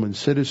Roman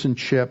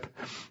citizenship.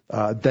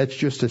 That's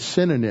just a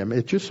synonym.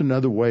 It's just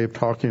another way of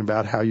talking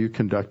about how you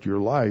conduct your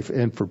life.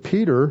 And for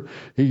Peter,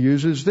 he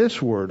uses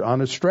this word,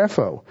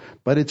 anastrepho.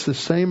 But it's the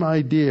same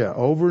idea.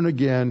 Over and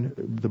again,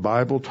 the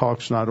Bible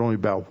talks not only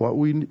about what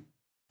we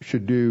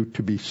should do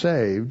to be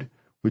saved,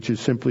 which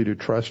is simply to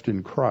trust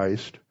in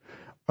Christ,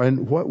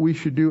 and what we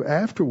should do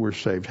after we're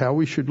saved, how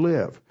we should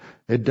live.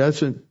 It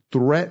doesn't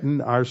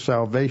threaten our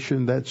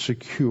salvation. That's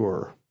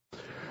secure.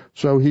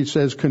 So he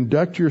says,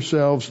 conduct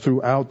yourselves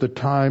throughout the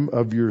time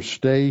of your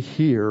stay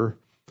here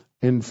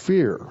in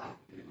fear.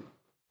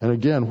 And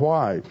again,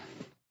 why?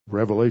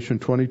 Revelation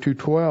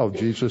 22:12,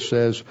 Jesus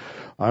says,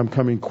 I'm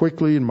coming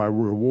quickly and my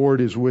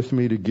reward is with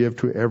me to give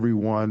to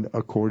everyone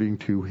according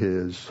to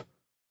his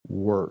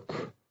work.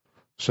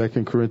 2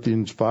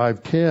 Corinthians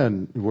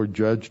 5:10, we're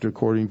judged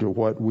according to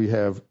what we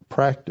have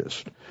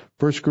practiced.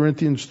 1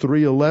 Corinthians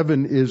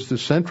 3:11 is the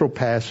central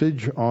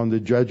passage on the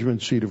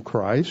judgment seat of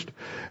Christ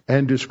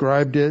and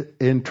described it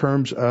in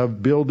terms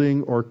of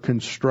building or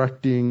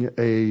constructing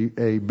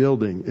a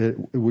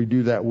building. We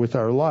do that with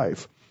our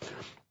life.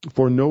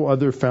 For no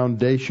other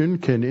foundation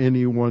can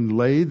anyone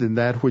lay than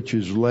that which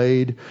is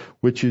laid,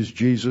 which is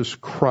Jesus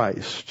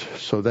Christ.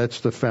 So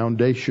that's the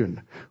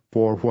foundation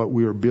for what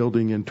we are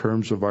building in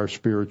terms of our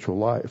spiritual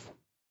life.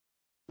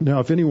 Now,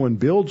 if anyone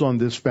builds on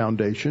this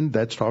foundation,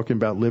 that's talking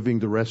about living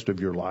the rest of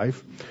your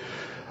life,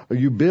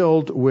 you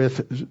build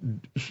with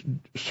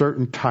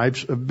certain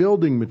types of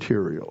building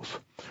materials.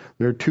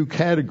 There are two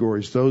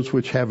categories, those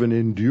which have an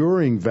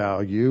enduring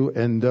value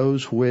and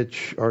those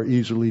which are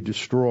easily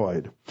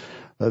destroyed.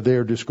 They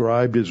are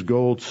described as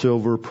gold,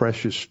 silver,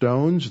 precious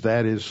stones.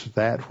 That is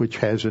that which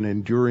has an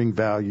enduring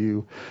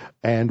value,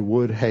 and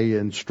wood, hay,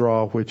 and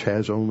straw, which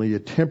has only a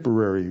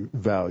temporary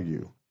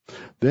value.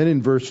 Then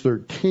in verse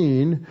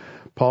 13,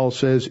 Paul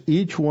says,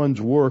 each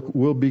one's work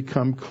will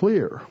become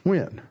clear.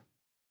 When?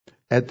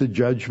 At the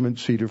judgment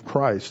seat of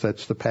Christ.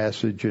 That's the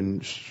passage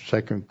in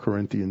 2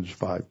 Corinthians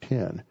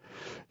 5:10.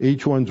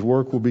 Each one's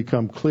work will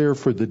become clear,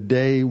 for the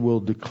day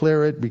will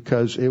declare it,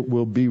 because it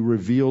will be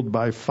revealed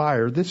by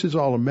fire. This is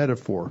all a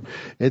metaphor.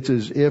 It's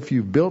as if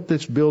you built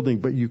this building,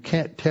 but you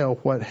can't tell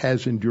what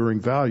has enduring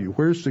value.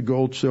 Where's the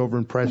gold, silver,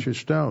 and precious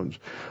stones?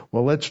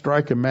 Well, let's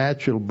strike a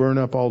match. It'll burn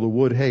up all the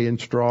wood, hay, and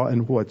straw,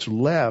 and what's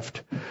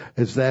left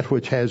is that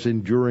which has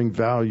enduring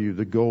value,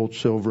 the gold,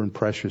 silver, and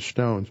precious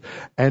stones.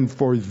 And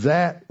for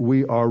that,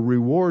 we are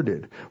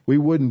rewarded. We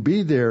wouldn't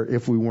be there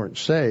if we weren't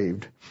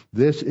saved.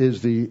 This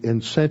is the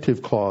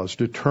incentive clause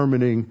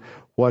determining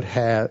what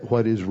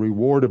is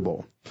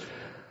rewardable.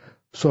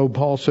 So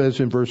Paul says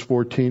in verse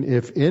 14,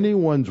 if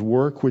anyone's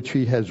work which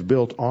he has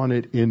built on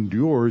it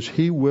endures,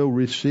 he will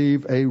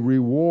receive a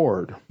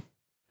reward.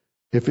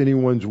 If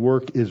anyone's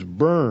work is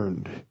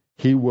burned,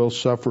 he will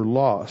suffer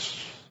loss,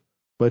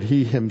 but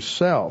he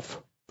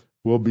himself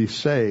will be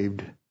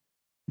saved,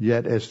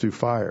 yet as through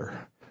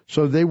fire.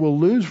 So they will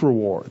lose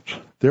rewards.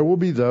 There will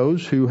be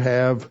those who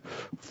have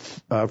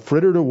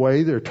frittered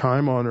away their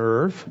time on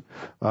earth.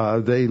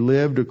 They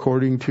lived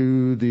according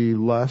to the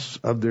lusts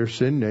of their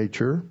sin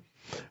nature.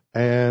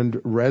 And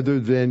rather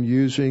than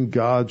using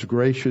God's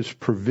gracious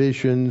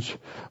provisions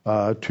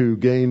to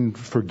gain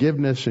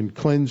forgiveness and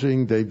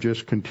cleansing, they've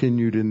just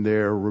continued in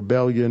their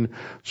rebellion.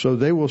 So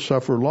they will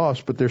suffer loss,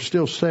 but they're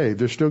still saved.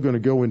 They're still going to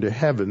go into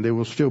heaven. They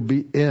will still be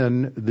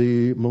in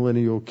the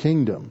millennial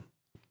kingdom.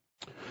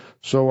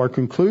 So our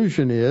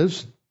conclusion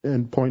is,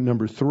 and point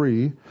number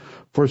 3,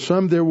 for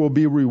some there will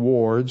be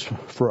rewards,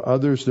 for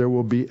others there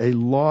will be a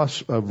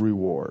loss of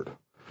reward,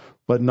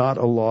 but not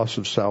a loss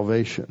of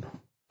salvation.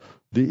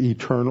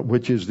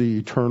 which is the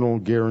eternal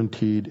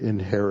guaranteed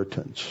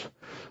inheritance.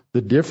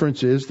 The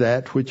difference is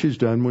that which is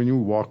done when you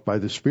walk by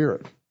the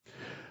Spirit.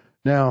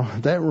 Now,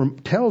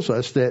 that tells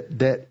us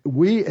that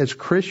we as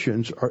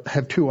Christians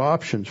have two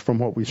options from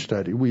what we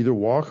study. We either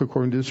walk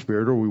according to the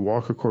Spirit or we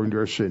walk according to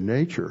our sin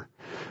nature.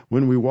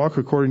 When we walk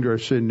according to our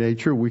sin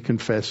nature, we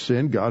confess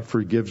sin. God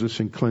forgives us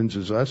and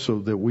cleanses us so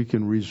that we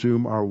can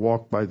resume our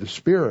walk by the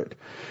Spirit.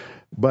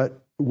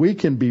 But we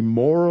can be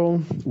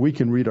moral, we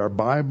can read our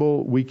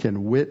Bible, we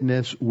can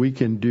witness, we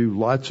can do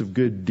lots of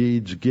good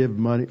deeds, give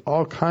money,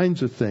 all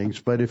kinds of things.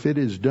 But if it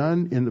is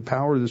done in the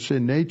power of the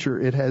sin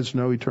nature, it has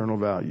no eternal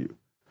value.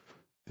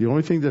 The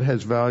only thing that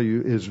has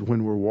value is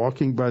when we're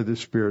walking by the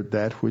Spirit,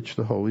 that which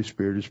the Holy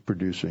Spirit is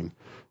producing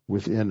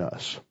within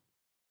us.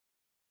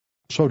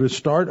 So to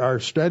start our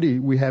study,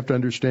 we have to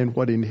understand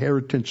what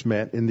inheritance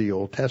meant in the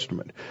Old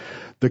Testament.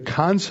 The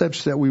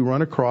concepts that we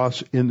run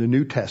across in the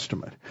New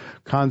Testament,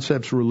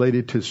 concepts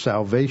related to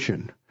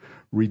salvation,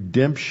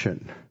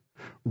 redemption,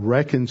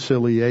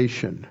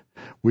 reconciliation.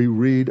 We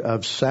read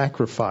of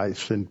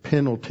sacrifice and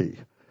penalty.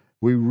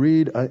 We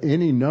read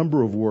any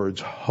number of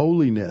words,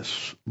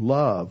 holiness,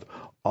 love.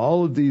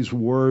 All of these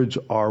words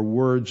are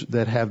words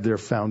that have their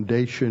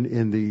foundation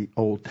in the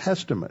Old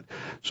Testament.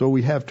 So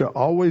we have to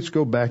always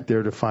go back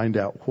there to find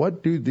out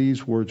what do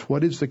these words,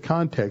 what is the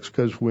context?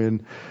 Because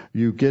when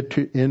you get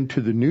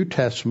into the New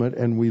Testament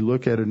and we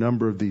look at a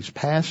number of these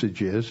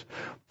passages,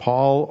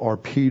 Paul or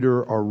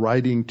Peter are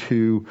writing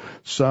to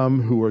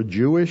some who are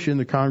Jewish in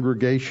the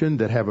congregation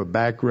that have a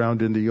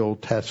background in the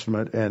Old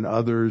Testament and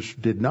others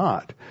did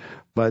not.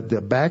 But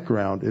the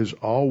background is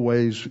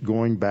always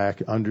going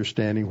back,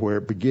 understanding where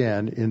it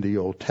began in the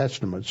Old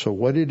Testament. So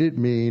what did it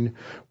mean?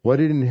 What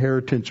did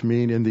inheritance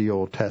mean in the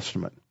Old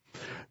Testament?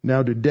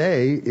 Now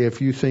today,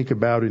 if you think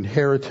about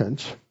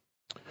inheritance,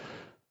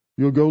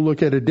 you'll go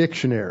look at a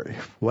dictionary.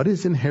 What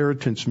does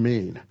inheritance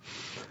mean?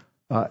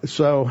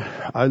 So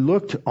I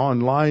looked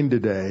online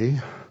today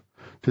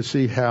to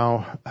see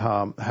how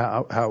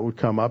it would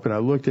come up, and I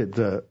looked at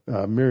the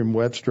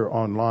Merriam-Webster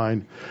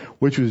online,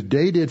 which was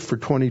dated for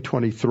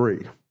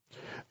 2023,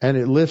 and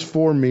it lists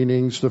four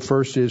meanings. The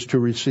first is to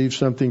receive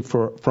something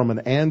from an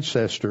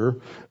ancestor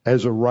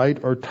as a right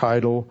or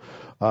title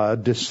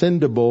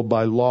descendable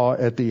by law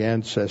at the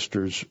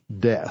ancestor's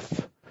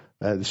death.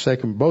 The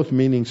second, both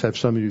meanings have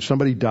something to do.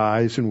 Somebody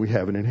dies and we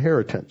have an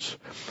inheritance.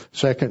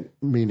 Second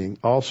meaning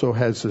also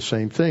has the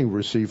same thing,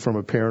 received from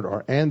a parent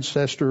or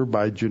ancestor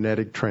by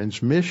genetic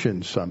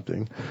transmission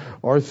something.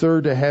 Or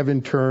third, to have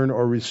in turn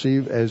or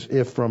receive as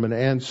if from an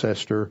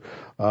ancestor,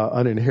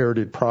 an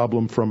inherited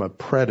problem from a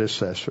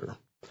predecessor.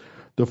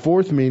 The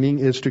fourth meaning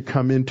is to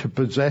come into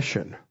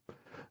possession.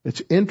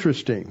 It's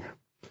interesting.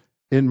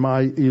 In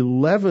my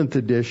 11th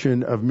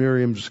edition of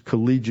Merriam's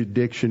Collegiate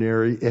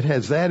Dictionary, it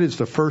has that as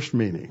the first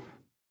meaning.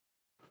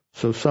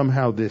 So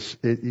somehow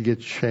it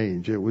gets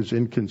changed. It was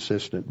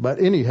inconsistent.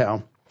 But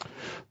anyhow,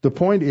 the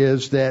point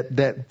is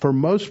that for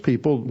most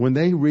people, when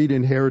they read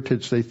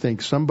inheritance, they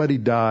think somebody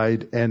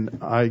died and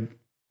I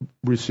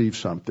received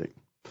something.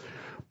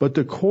 But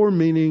the core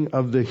meaning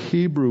of the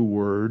Hebrew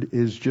word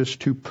is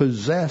just to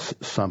possess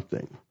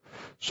something.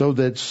 So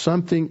that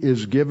something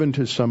is given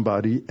to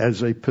somebody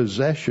as a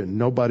possession.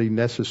 Nobody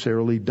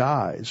necessarily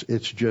dies.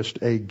 It's just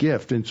a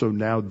gift. And so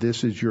now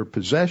this is your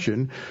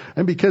possession.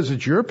 And because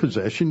it's your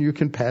possession, you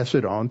can pass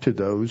it on to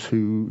those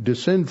who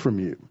descend from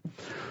you.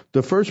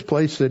 The first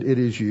place that it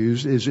is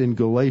used is in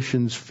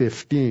Galatians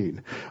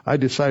 15. I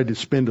decided to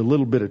spend a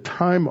little bit of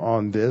time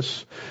on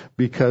this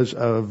because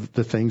of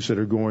the things that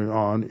are going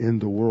on in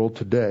the world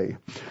today.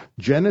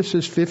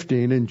 Genesis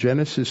 15 and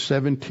Genesis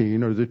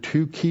 17 are the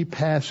two key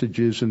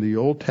passages in the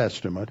Old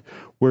Testament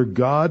where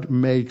God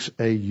makes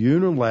a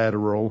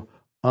unilateral,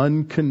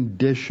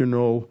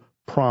 unconditional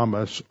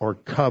promise or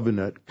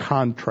covenant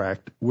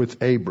contract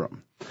with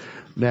Abram.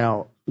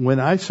 Now, when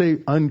I say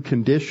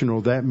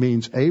unconditional, that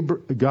means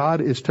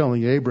God is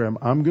telling Abraham,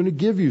 I'm going to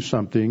give you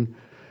something,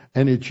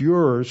 and it's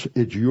yours,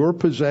 it's your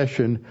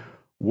possession,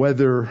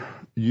 whether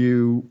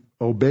you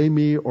obey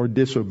me or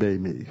disobey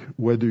me,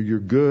 whether you're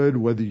good,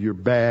 whether you're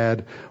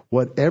bad,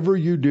 whatever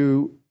you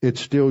do,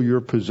 it's still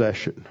your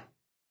possession.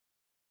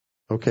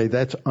 Okay,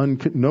 that's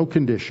no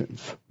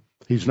conditions.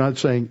 He's not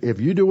saying,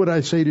 if you do what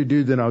I say to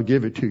do, then I'll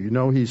give it to you.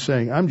 No, he's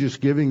saying, I'm just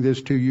giving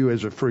this to you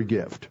as a free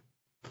gift.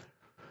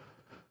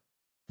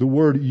 The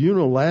word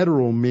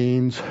unilateral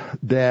means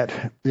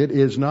that it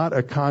is not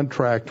a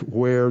contract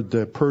where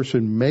the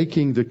person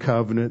making the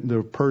covenant,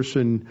 the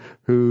person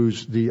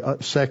who's the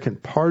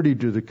second party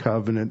to the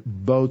covenant,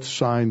 both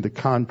sign the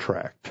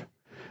contract.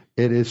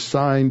 It is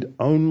signed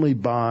only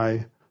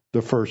by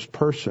the first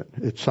person.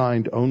 It's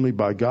signed only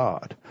by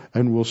God.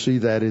 And we'll see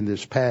that in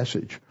this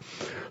passage.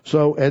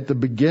 So at the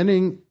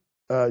beginning,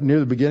 near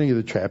the beginning of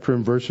the chapter,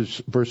 in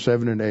verse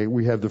 7 and 8,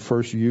 we have the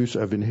first use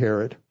of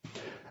inherit.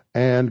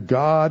 And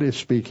God is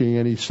speaking,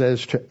 and he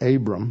says to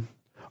Abram,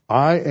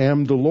 I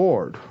am the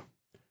Lord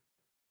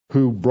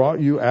who brought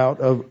you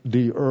out of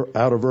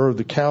Ur of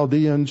the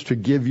Chaldeans to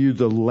give you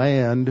the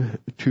land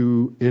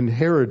to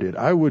inherit it.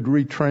 I would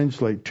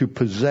retranslate to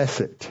possess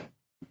it.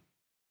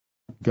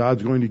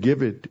 God's going to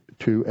give it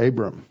to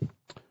Abram.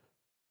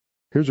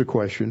 Here's a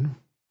question.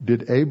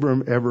 Did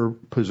Abram ever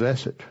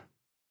possess it?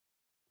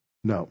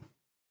 No.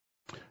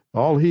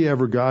 All he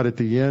ever got at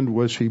the end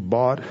was he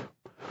bought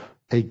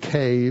a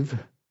cave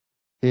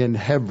in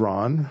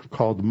Hebron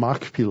called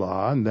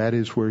Machpelah, and that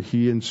is where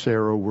he and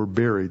Sarah were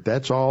buried.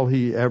 That's all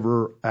he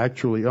ever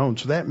actually owned.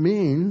 So that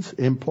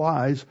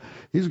implies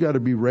he's got to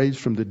be raised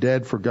from the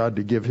dead for God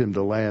to give him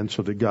the land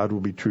so that God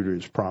will be true to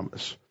his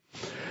promise.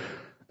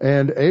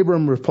 And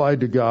Abram replied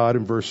to God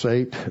in verse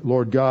 8,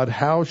 Lord God,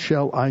 how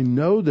shall I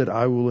know that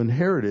I will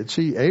inherit it?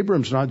 See,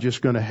 Abram's not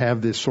just going to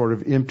have this sort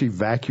of empty,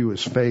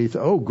 vacuous faith.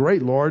 Oh,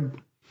 great, Lord.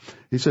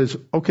 He says,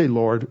 okay,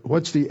 Lord,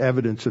 what's the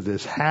evidence of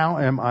this? How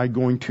am I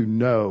going to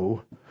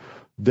know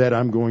that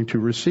I'm going to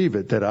receive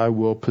it, that I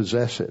will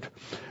possess it?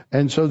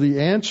 And so the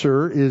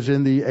answer is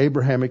in the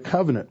Abrahamic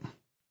covenant.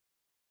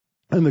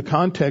 And the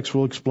context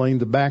will explain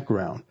the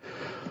background.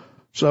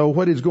 So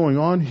what is going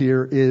on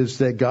here is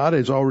that God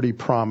has already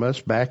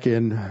promised back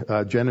in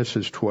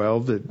Genesis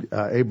 12 that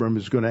Abram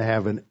is going to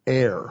have an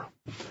heir,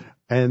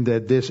 and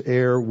that this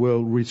heir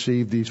will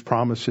receive these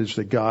promises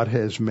that God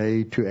has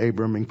made to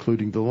Abram,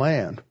 including the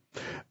land.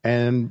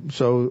 And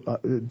so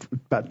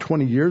about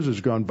 20 years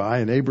has gone by,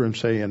 and Abram's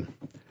saying,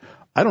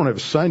 I don't have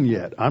a son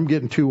yet. I'm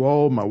getting too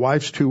old. My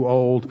wife's too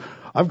old.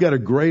 I've got a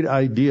great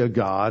idea,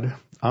 God.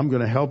 I'm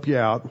going to help you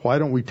out. Why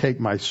don't we take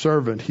my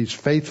servant? He's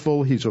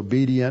faithful. He's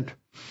obedient.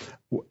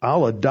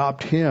 I'll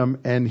adopt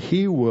him, and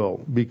he will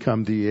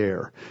become the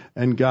heir.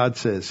 And God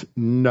says,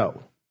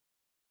 no.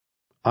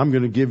 I'm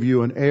going to give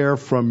you an heir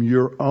from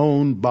your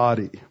own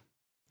body.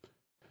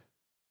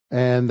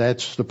 And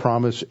that's the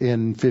promise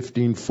in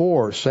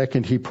 15:4.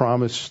 Second, he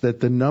promised that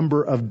the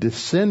number of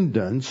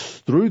descendants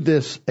through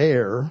this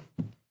heir,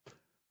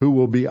 who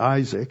will be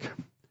Isaac,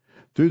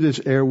 through this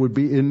heir would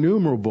be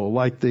innumerable,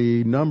 like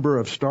the number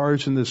of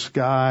stars in the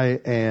sky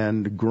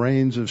and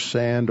grains of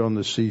sand on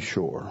the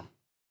seashore.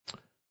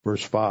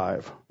 Verse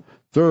 5.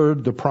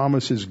 Third, the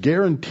promise is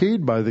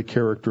guaranteed by the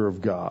character of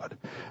God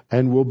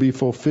and will be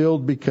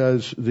fulfilled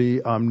because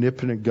the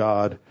omnipotent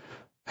God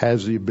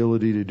has the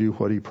ability to do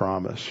what he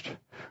promised.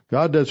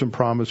 God doesn't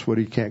promise what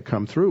he can't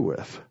come through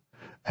with.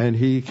 And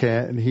he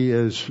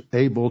is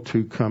able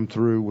to come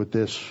through with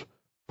this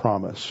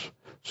promise.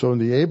 So in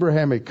the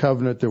Abrahamic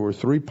covenant, there were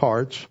three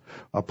parts: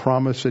 a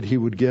promise that he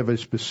would give a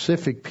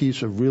specific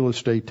piece of real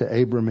estate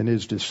to Abram and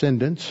his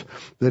descendants,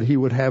 that he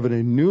would have an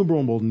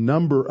innumerable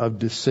number of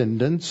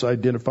descendants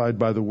identified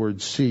by the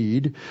word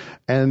seed,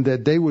 and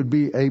that they would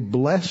be a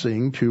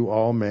blessing to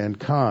all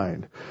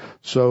mankind.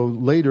 So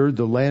later,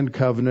 the land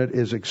covenant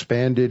is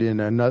expanded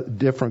in a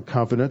different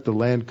covenant, the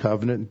land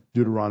covenant,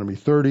 Deuteronomy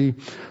 30.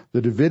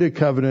 The Davidic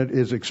covenant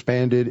is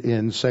expanded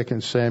in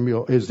 2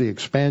 Samuel, is the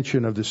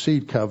expansion of the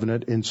seed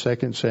covenant in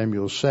 2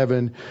 Samuel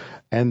 7.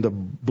 And the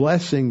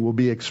blessing will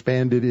be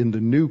expanded in the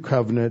new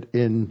covenant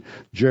in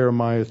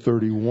Jeremiah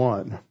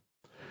 31.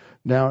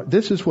 Now,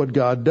 this is what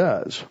God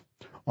does.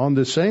 On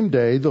the same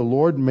day, the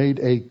Lord made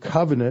a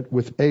covenant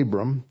with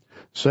Abram,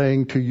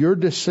 saying, to your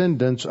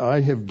descendants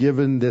I have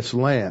given this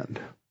land,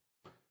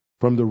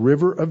 from the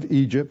river of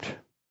Egypt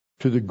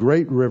to the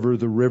great river,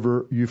 the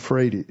river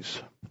Euphrates.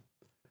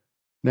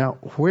 Now,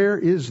 where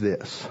is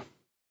this?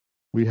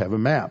 We have a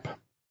map.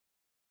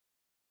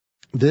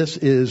 This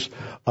is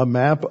a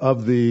map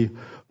of the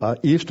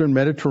Eastern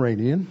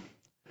Mediterranean.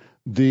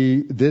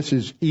 This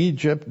is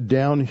Egypt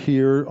down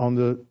here on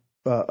the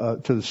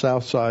to the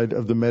south side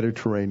of the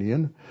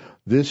Mediterranean.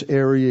 This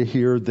area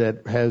here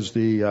that has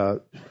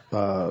the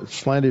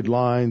slanted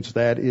lines,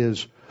 that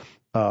is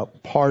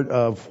part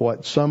of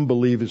what some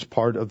believe is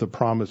part of the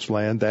Promised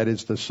Land. That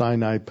is the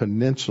Sinai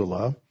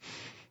Peninsula.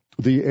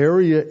 The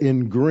area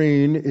in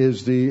green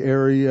is the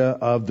area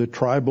of the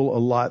tribal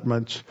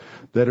allotments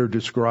that are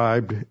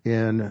described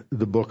in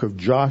the book of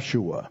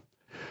Joshua.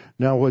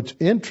 Now, what's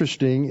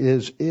interesting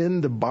is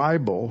in the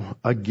Bible,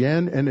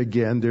 again and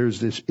again, there's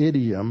this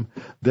idiom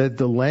that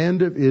the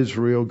land of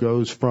Israel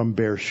goes from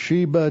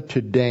Beersheba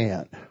to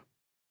Dan.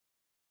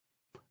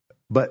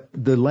 But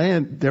the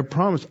land, their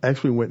promise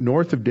actually went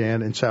north of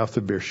Dan and south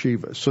of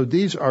Beersheba. So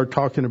these are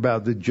talking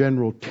about the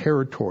general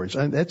territories.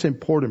 And that's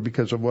important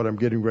because of what I'm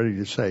getting ready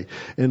to say.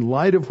 In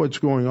light of what's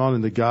going on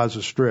in the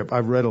Gaza Strip,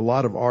 I've read a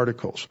lot of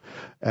articles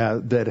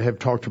that have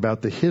talked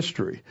about the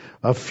history.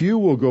 A few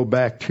will go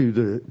back to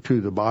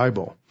the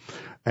Bible.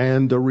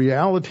 And the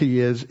reality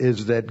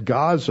is that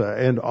Gaza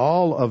and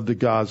all of the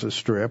Gaza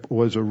Strip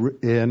was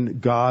in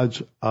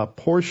God's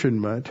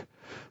apportionment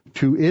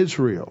to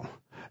Israel.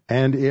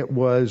 And it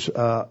was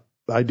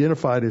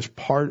identified as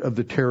part of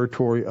the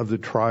territory of the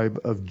tribe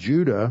of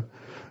Judah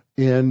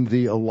in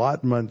the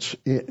allotments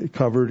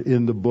covered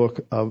in the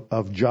book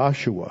of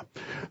Joshua.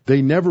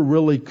 They never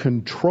really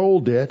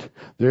controlled it.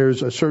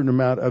 There's a certain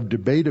amount of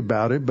debate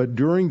about it, but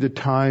during the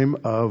time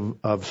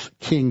of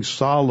King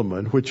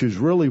Solomon, which is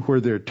really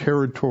where their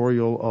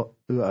territorial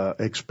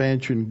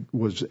expansion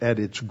was at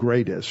its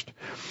greatest,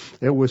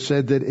 it was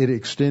said that it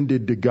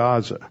extended to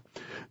Gaza.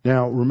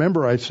 Now,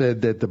 remember I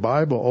said that the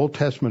Bible, Old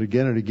Testament,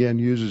 again and again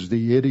uses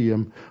the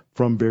idiom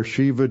from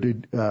Beersheba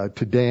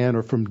to Dan,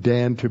 or from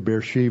Dan to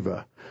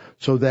Beersheba.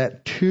 So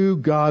that to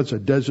Gaza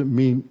doesn't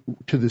mean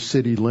to the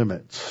city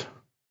limits.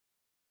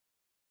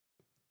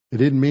 It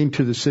didn't mean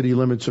to the city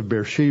limits of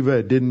Beersheba.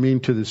 It didn't mean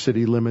to the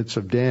city limits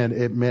of Dan.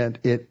 It meant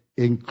it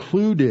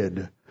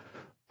included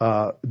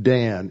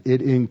Dan.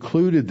 It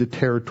included the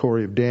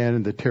territory of Dan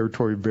and the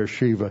territory of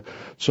Beersheba,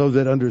 so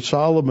that under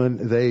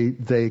Solomon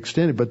they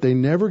extended, but they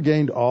never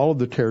gained all of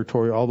the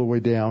territory all the way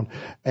down.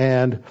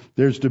 And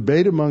there's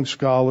debate among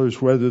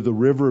scholars whether the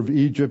river of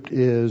Egypt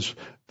is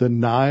the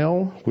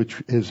Nile,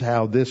 which is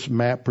how this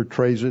map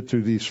portrays it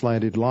through these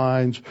slanted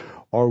lines,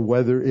 or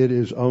whether it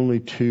is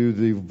only to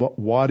the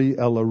Wadi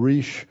El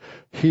Arish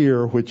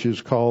here, which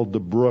is called the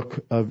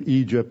Brook of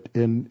Egypt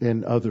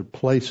in other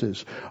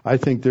places. I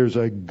think there's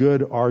a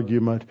good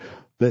argument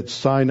that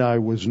Sinai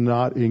was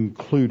not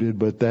included,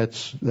 but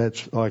that's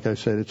like I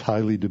said, it's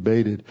highly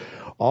debated.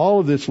 All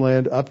of this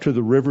land up to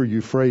the river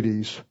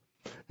Euphrates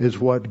is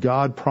what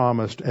God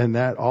promised, and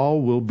that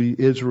all will be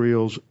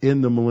Israel's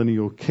in the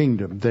millennial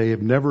kingdom. They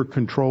have never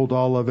controlled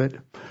all of it,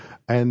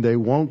 and they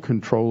won't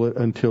control it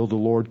until the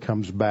Lord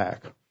comes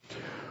back.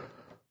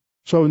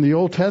 So in the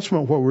Old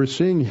Testament, what we're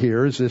seeing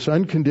here is this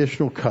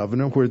unconditional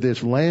covenant where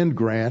this land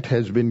grant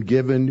has been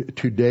given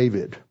to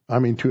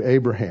to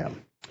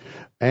Abraham.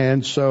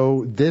 And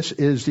so this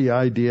is the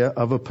idea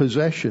of a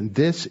possession.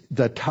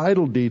 The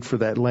title deed for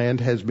that land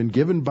has been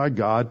given by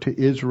God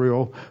to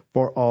Israel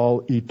for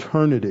all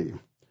eternity.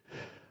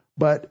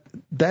 But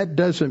that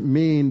doesn't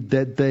mean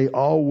that they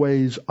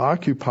always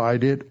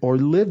occupied it or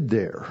lived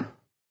there.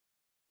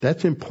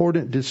 That's an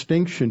important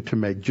distinction to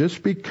make.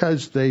 Just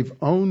because they've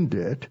owned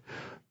it,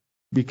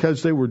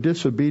 because they were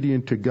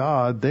disobedient to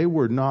God, they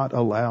were not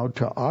allowed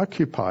to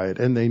occupy it.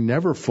 And they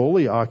never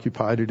fully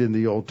occupied it in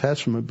the Old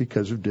Testament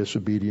because of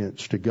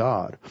disobedience to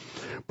God.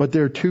 But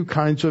there are two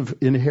kinds of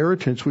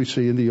inheritance we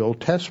see in the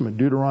Old Testament.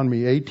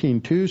 Deuteronomy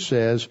 18:2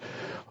 says,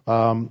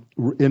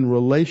 in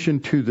relation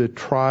to the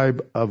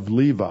tribe of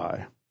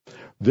Levi,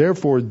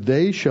 therefore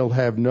they shall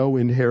have no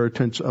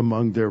inheritance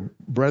among their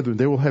brethren.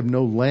 They will have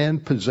no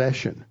land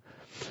possession.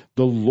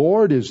 The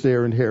Lord is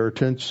their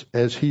inheritance,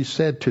 as he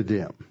said to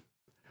them.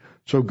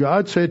 So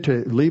God said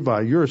to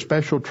Levi, you're a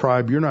special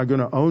tribe. You're not going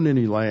to own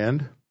any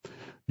land.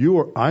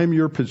 I'm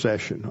your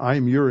possession.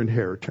 I'm your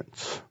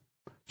inheritance.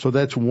 So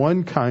that's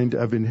one kind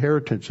of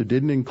inheritance. It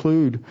didn't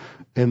include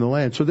in the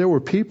land. So there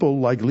were people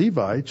like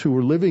Levites who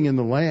were living in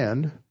the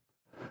land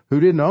who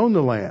didn't own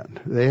the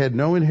land. They had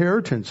no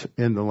inheritance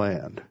in the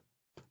land,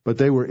 but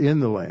they were in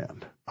the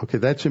land. Okay,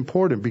 that's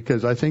important,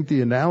 because I think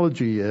the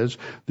analogy is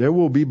there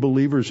will be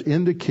believers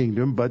in the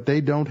kingdom, but they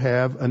don't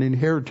have an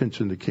inheritance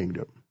in the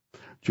kingdom.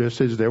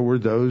 Just as there were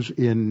those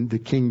in the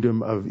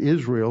kingdom of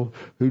Israel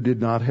who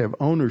did not have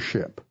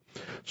ownership.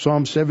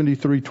 Psalm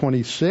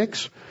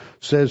 73:26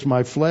 says,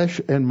 my flesh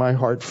and my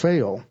heart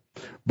fail,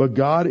 but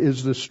God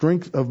is the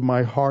strength of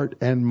my heart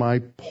and my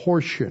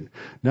portion.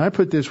 Now I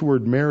put this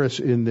word meris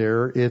in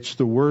there. It's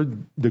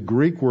the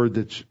Greek word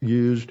that's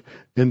used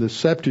in the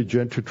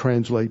Septuagint to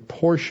translate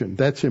portion.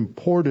 That's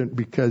important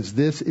because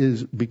this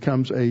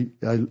becomes a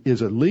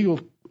legal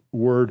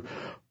word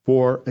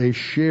for a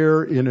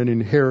share in an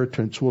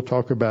inheritance. We'll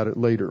talk about it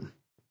later.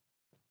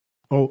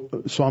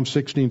 Psalm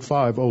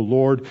 16:5, O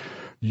Lord,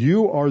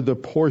 you are the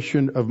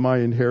portion of my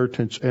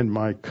inheritance and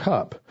my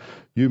cup.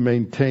 You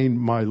maintain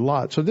my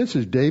lot. So this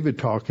is David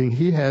talking.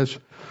 He has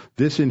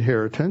this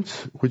inheritance,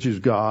 which is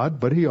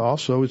God, but he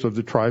also is of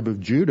the tribe of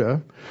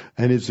Judah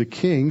and is the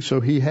king,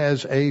 so he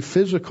has a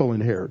physical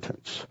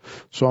inheritance.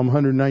 Psalm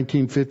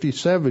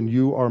 119:57,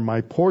 you are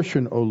my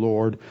portion, O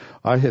Lord.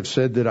 I have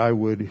said that I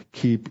would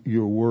keep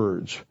your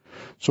words.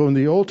 So in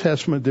the Old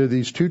Testament, there are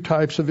these two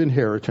types of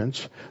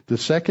inheritance. The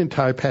second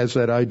type has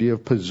that idea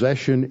of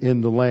possession in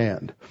the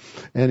land.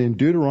 And in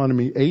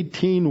Deuteronomy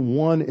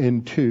 18:1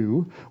 and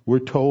 2, we're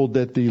told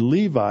that the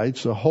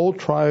Levites, the whole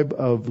tribe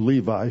of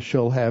Levi,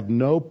 shall have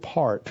no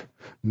part,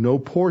 no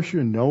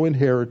portion, no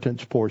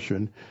inheritance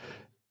portion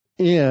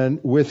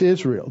with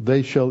Israel.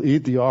 They shall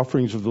eat the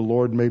offerings of the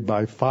Lord made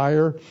by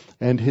fire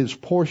and his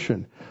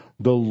portion.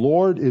 The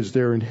Lord is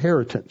their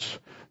inheritance.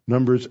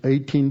 Numbers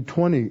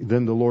 18:20,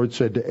 then the Lord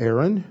said to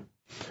Aaron,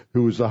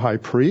 who was the high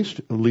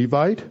priest, a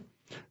Levite,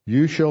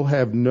 you shall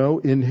have no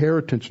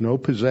inheritance, no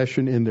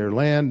possession in their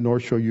land, nor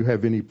shall you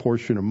have any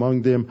portion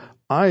among them.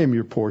 I am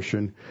your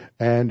portion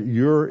and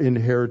your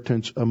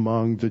inheritance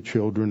among the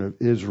children of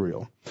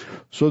Israel.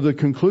 So the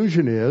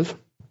conclusion is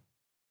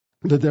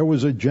that there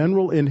was a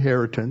general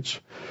inheritance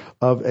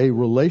of a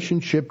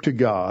relationship to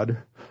God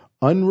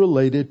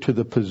unrelated to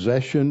the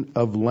possession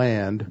of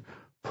land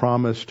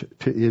promised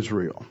to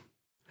Israel.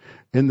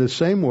 In the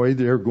same way,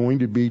 there are going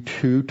to be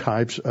two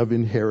types of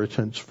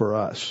inheritance for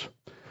us.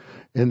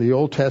 In the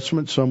Old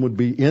Testament, some would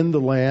be in the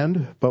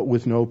land, but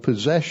with no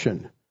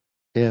possession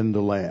in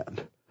the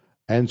land.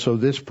 And so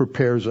this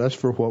prepares us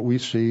for what we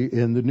see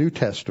in the New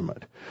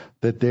Testament,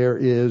 that there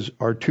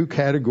are two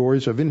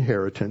categories of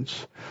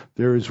inheritance.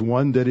 There is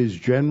one that is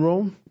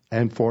general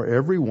and for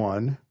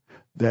everyone,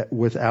 that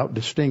without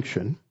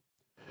distinction.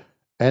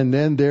 And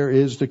then there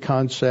is the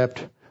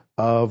concept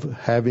of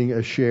having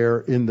a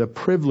share in the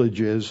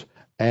privileges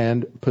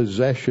and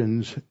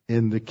possessions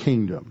in the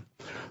kingdom.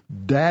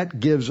 That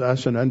gives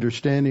us an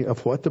understanding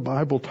of what the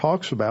Bible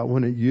talks about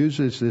when it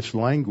uses this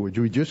language.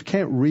 We just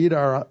can't read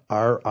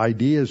our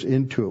ideas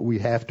into it. We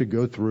have to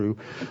go through,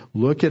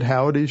 look at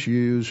how it is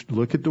used,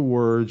 look at the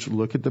words,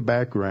 look at the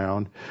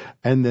background,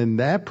 and then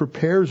that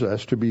prepares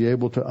us to be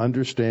able to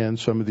understand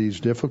some of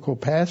these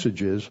difficult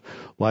passages,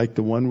 like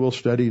the one we'll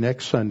study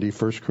next Sunday,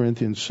 1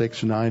 Corinthians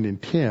 6, 9,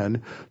 and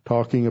 10,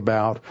 talking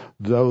about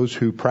those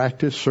who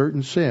practice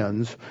certain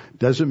sins.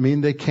 Doesn't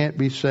mean they can't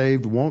be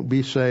saved, won't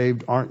be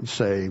saved, aren't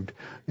saved.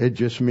 It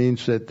just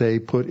means that they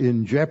put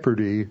in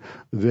jeopardy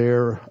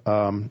their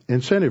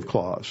incentive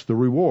clause, the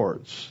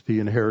rewards,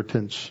 the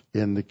inheritance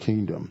in the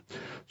kingdom.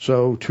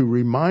 So to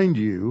remind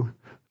you,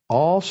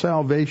 all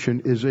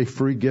salvation is a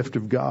free gift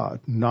of God,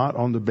 not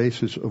on the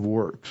basis of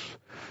works.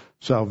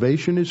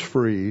 Salvation is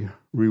free,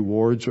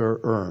 rewards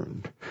are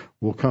earned.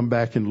 We'll come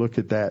back and look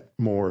at that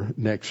more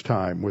next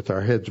time with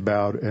our heads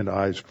bowed and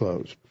eyes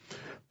closed.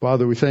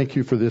 Father, we thank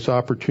you for this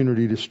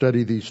opportunity to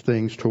study these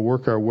things, to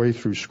work our way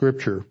through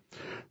Scripture,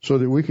 so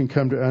that we can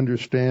come to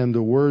understand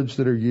the words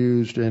that are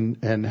used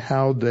and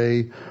how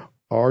they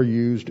are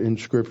used in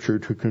Scripture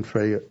to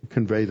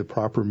convey the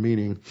proper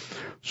meaning,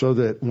 so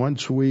that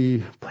once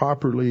we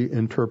properly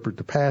interpret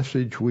the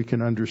passage, we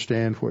can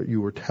understand what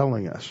you are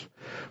telling us.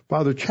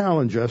 Father,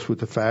 challenge us with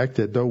the fact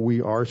that though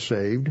we are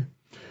saved,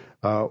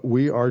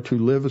 we are to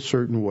live a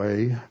certain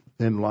way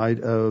in light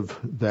of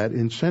that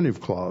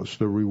incentive clause,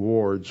 the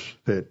rewards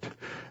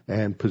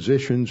and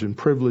positions and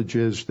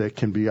privileges that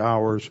can be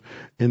ours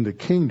in the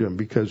kingdom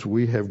because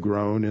we have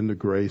grown in the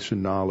grace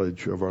and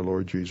knowledge of our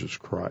Lord Jesus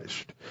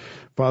Christ.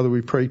 Father,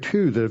 we pray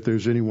too that if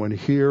there's anyone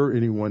here,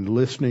 anyone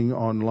listening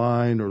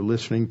online or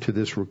listening to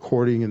this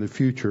recording in the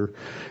future,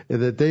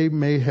 that they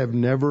may have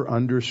never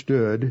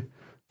understood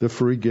the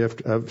free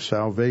gift of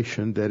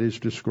salvation that is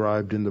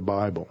described in the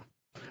Bible.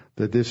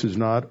 That this is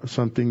not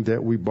something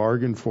that we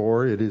bargain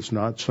for. It is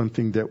not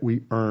something that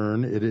we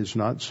earn. It is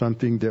not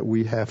something that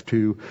we have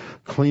to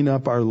clean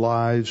up our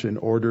lives in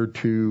order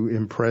to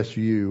impress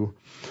you.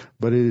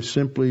 But it is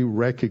simply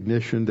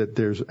recognition that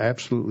there's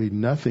absolutely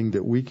nothing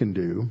that we can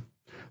do,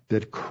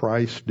 that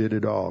Christ did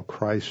it all.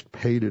 Christ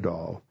paid it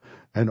all.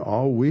 And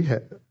all we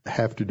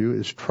have to do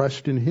is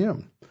trust in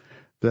Him,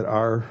 that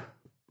our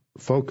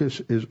focus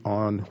is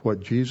on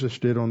what Jesus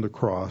did on the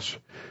cross.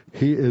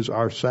 He is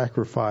our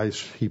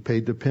sacrifice. He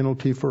paid the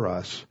penalty for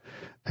us.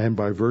 And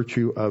by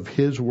virtue of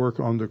His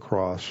work on the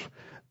cross,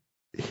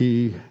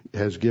 He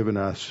has given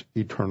us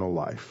eternal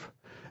life.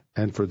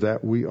 And for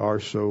that, we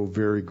are so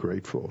very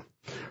grateful.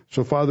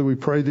 So, Father, we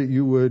pray that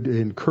you would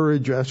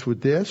encourage us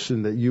with this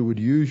and that you would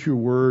use your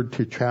word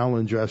to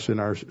challenge us in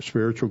our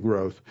spiritual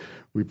growth.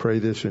 We pray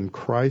this in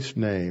Christ's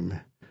name.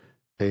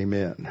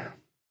 Amen.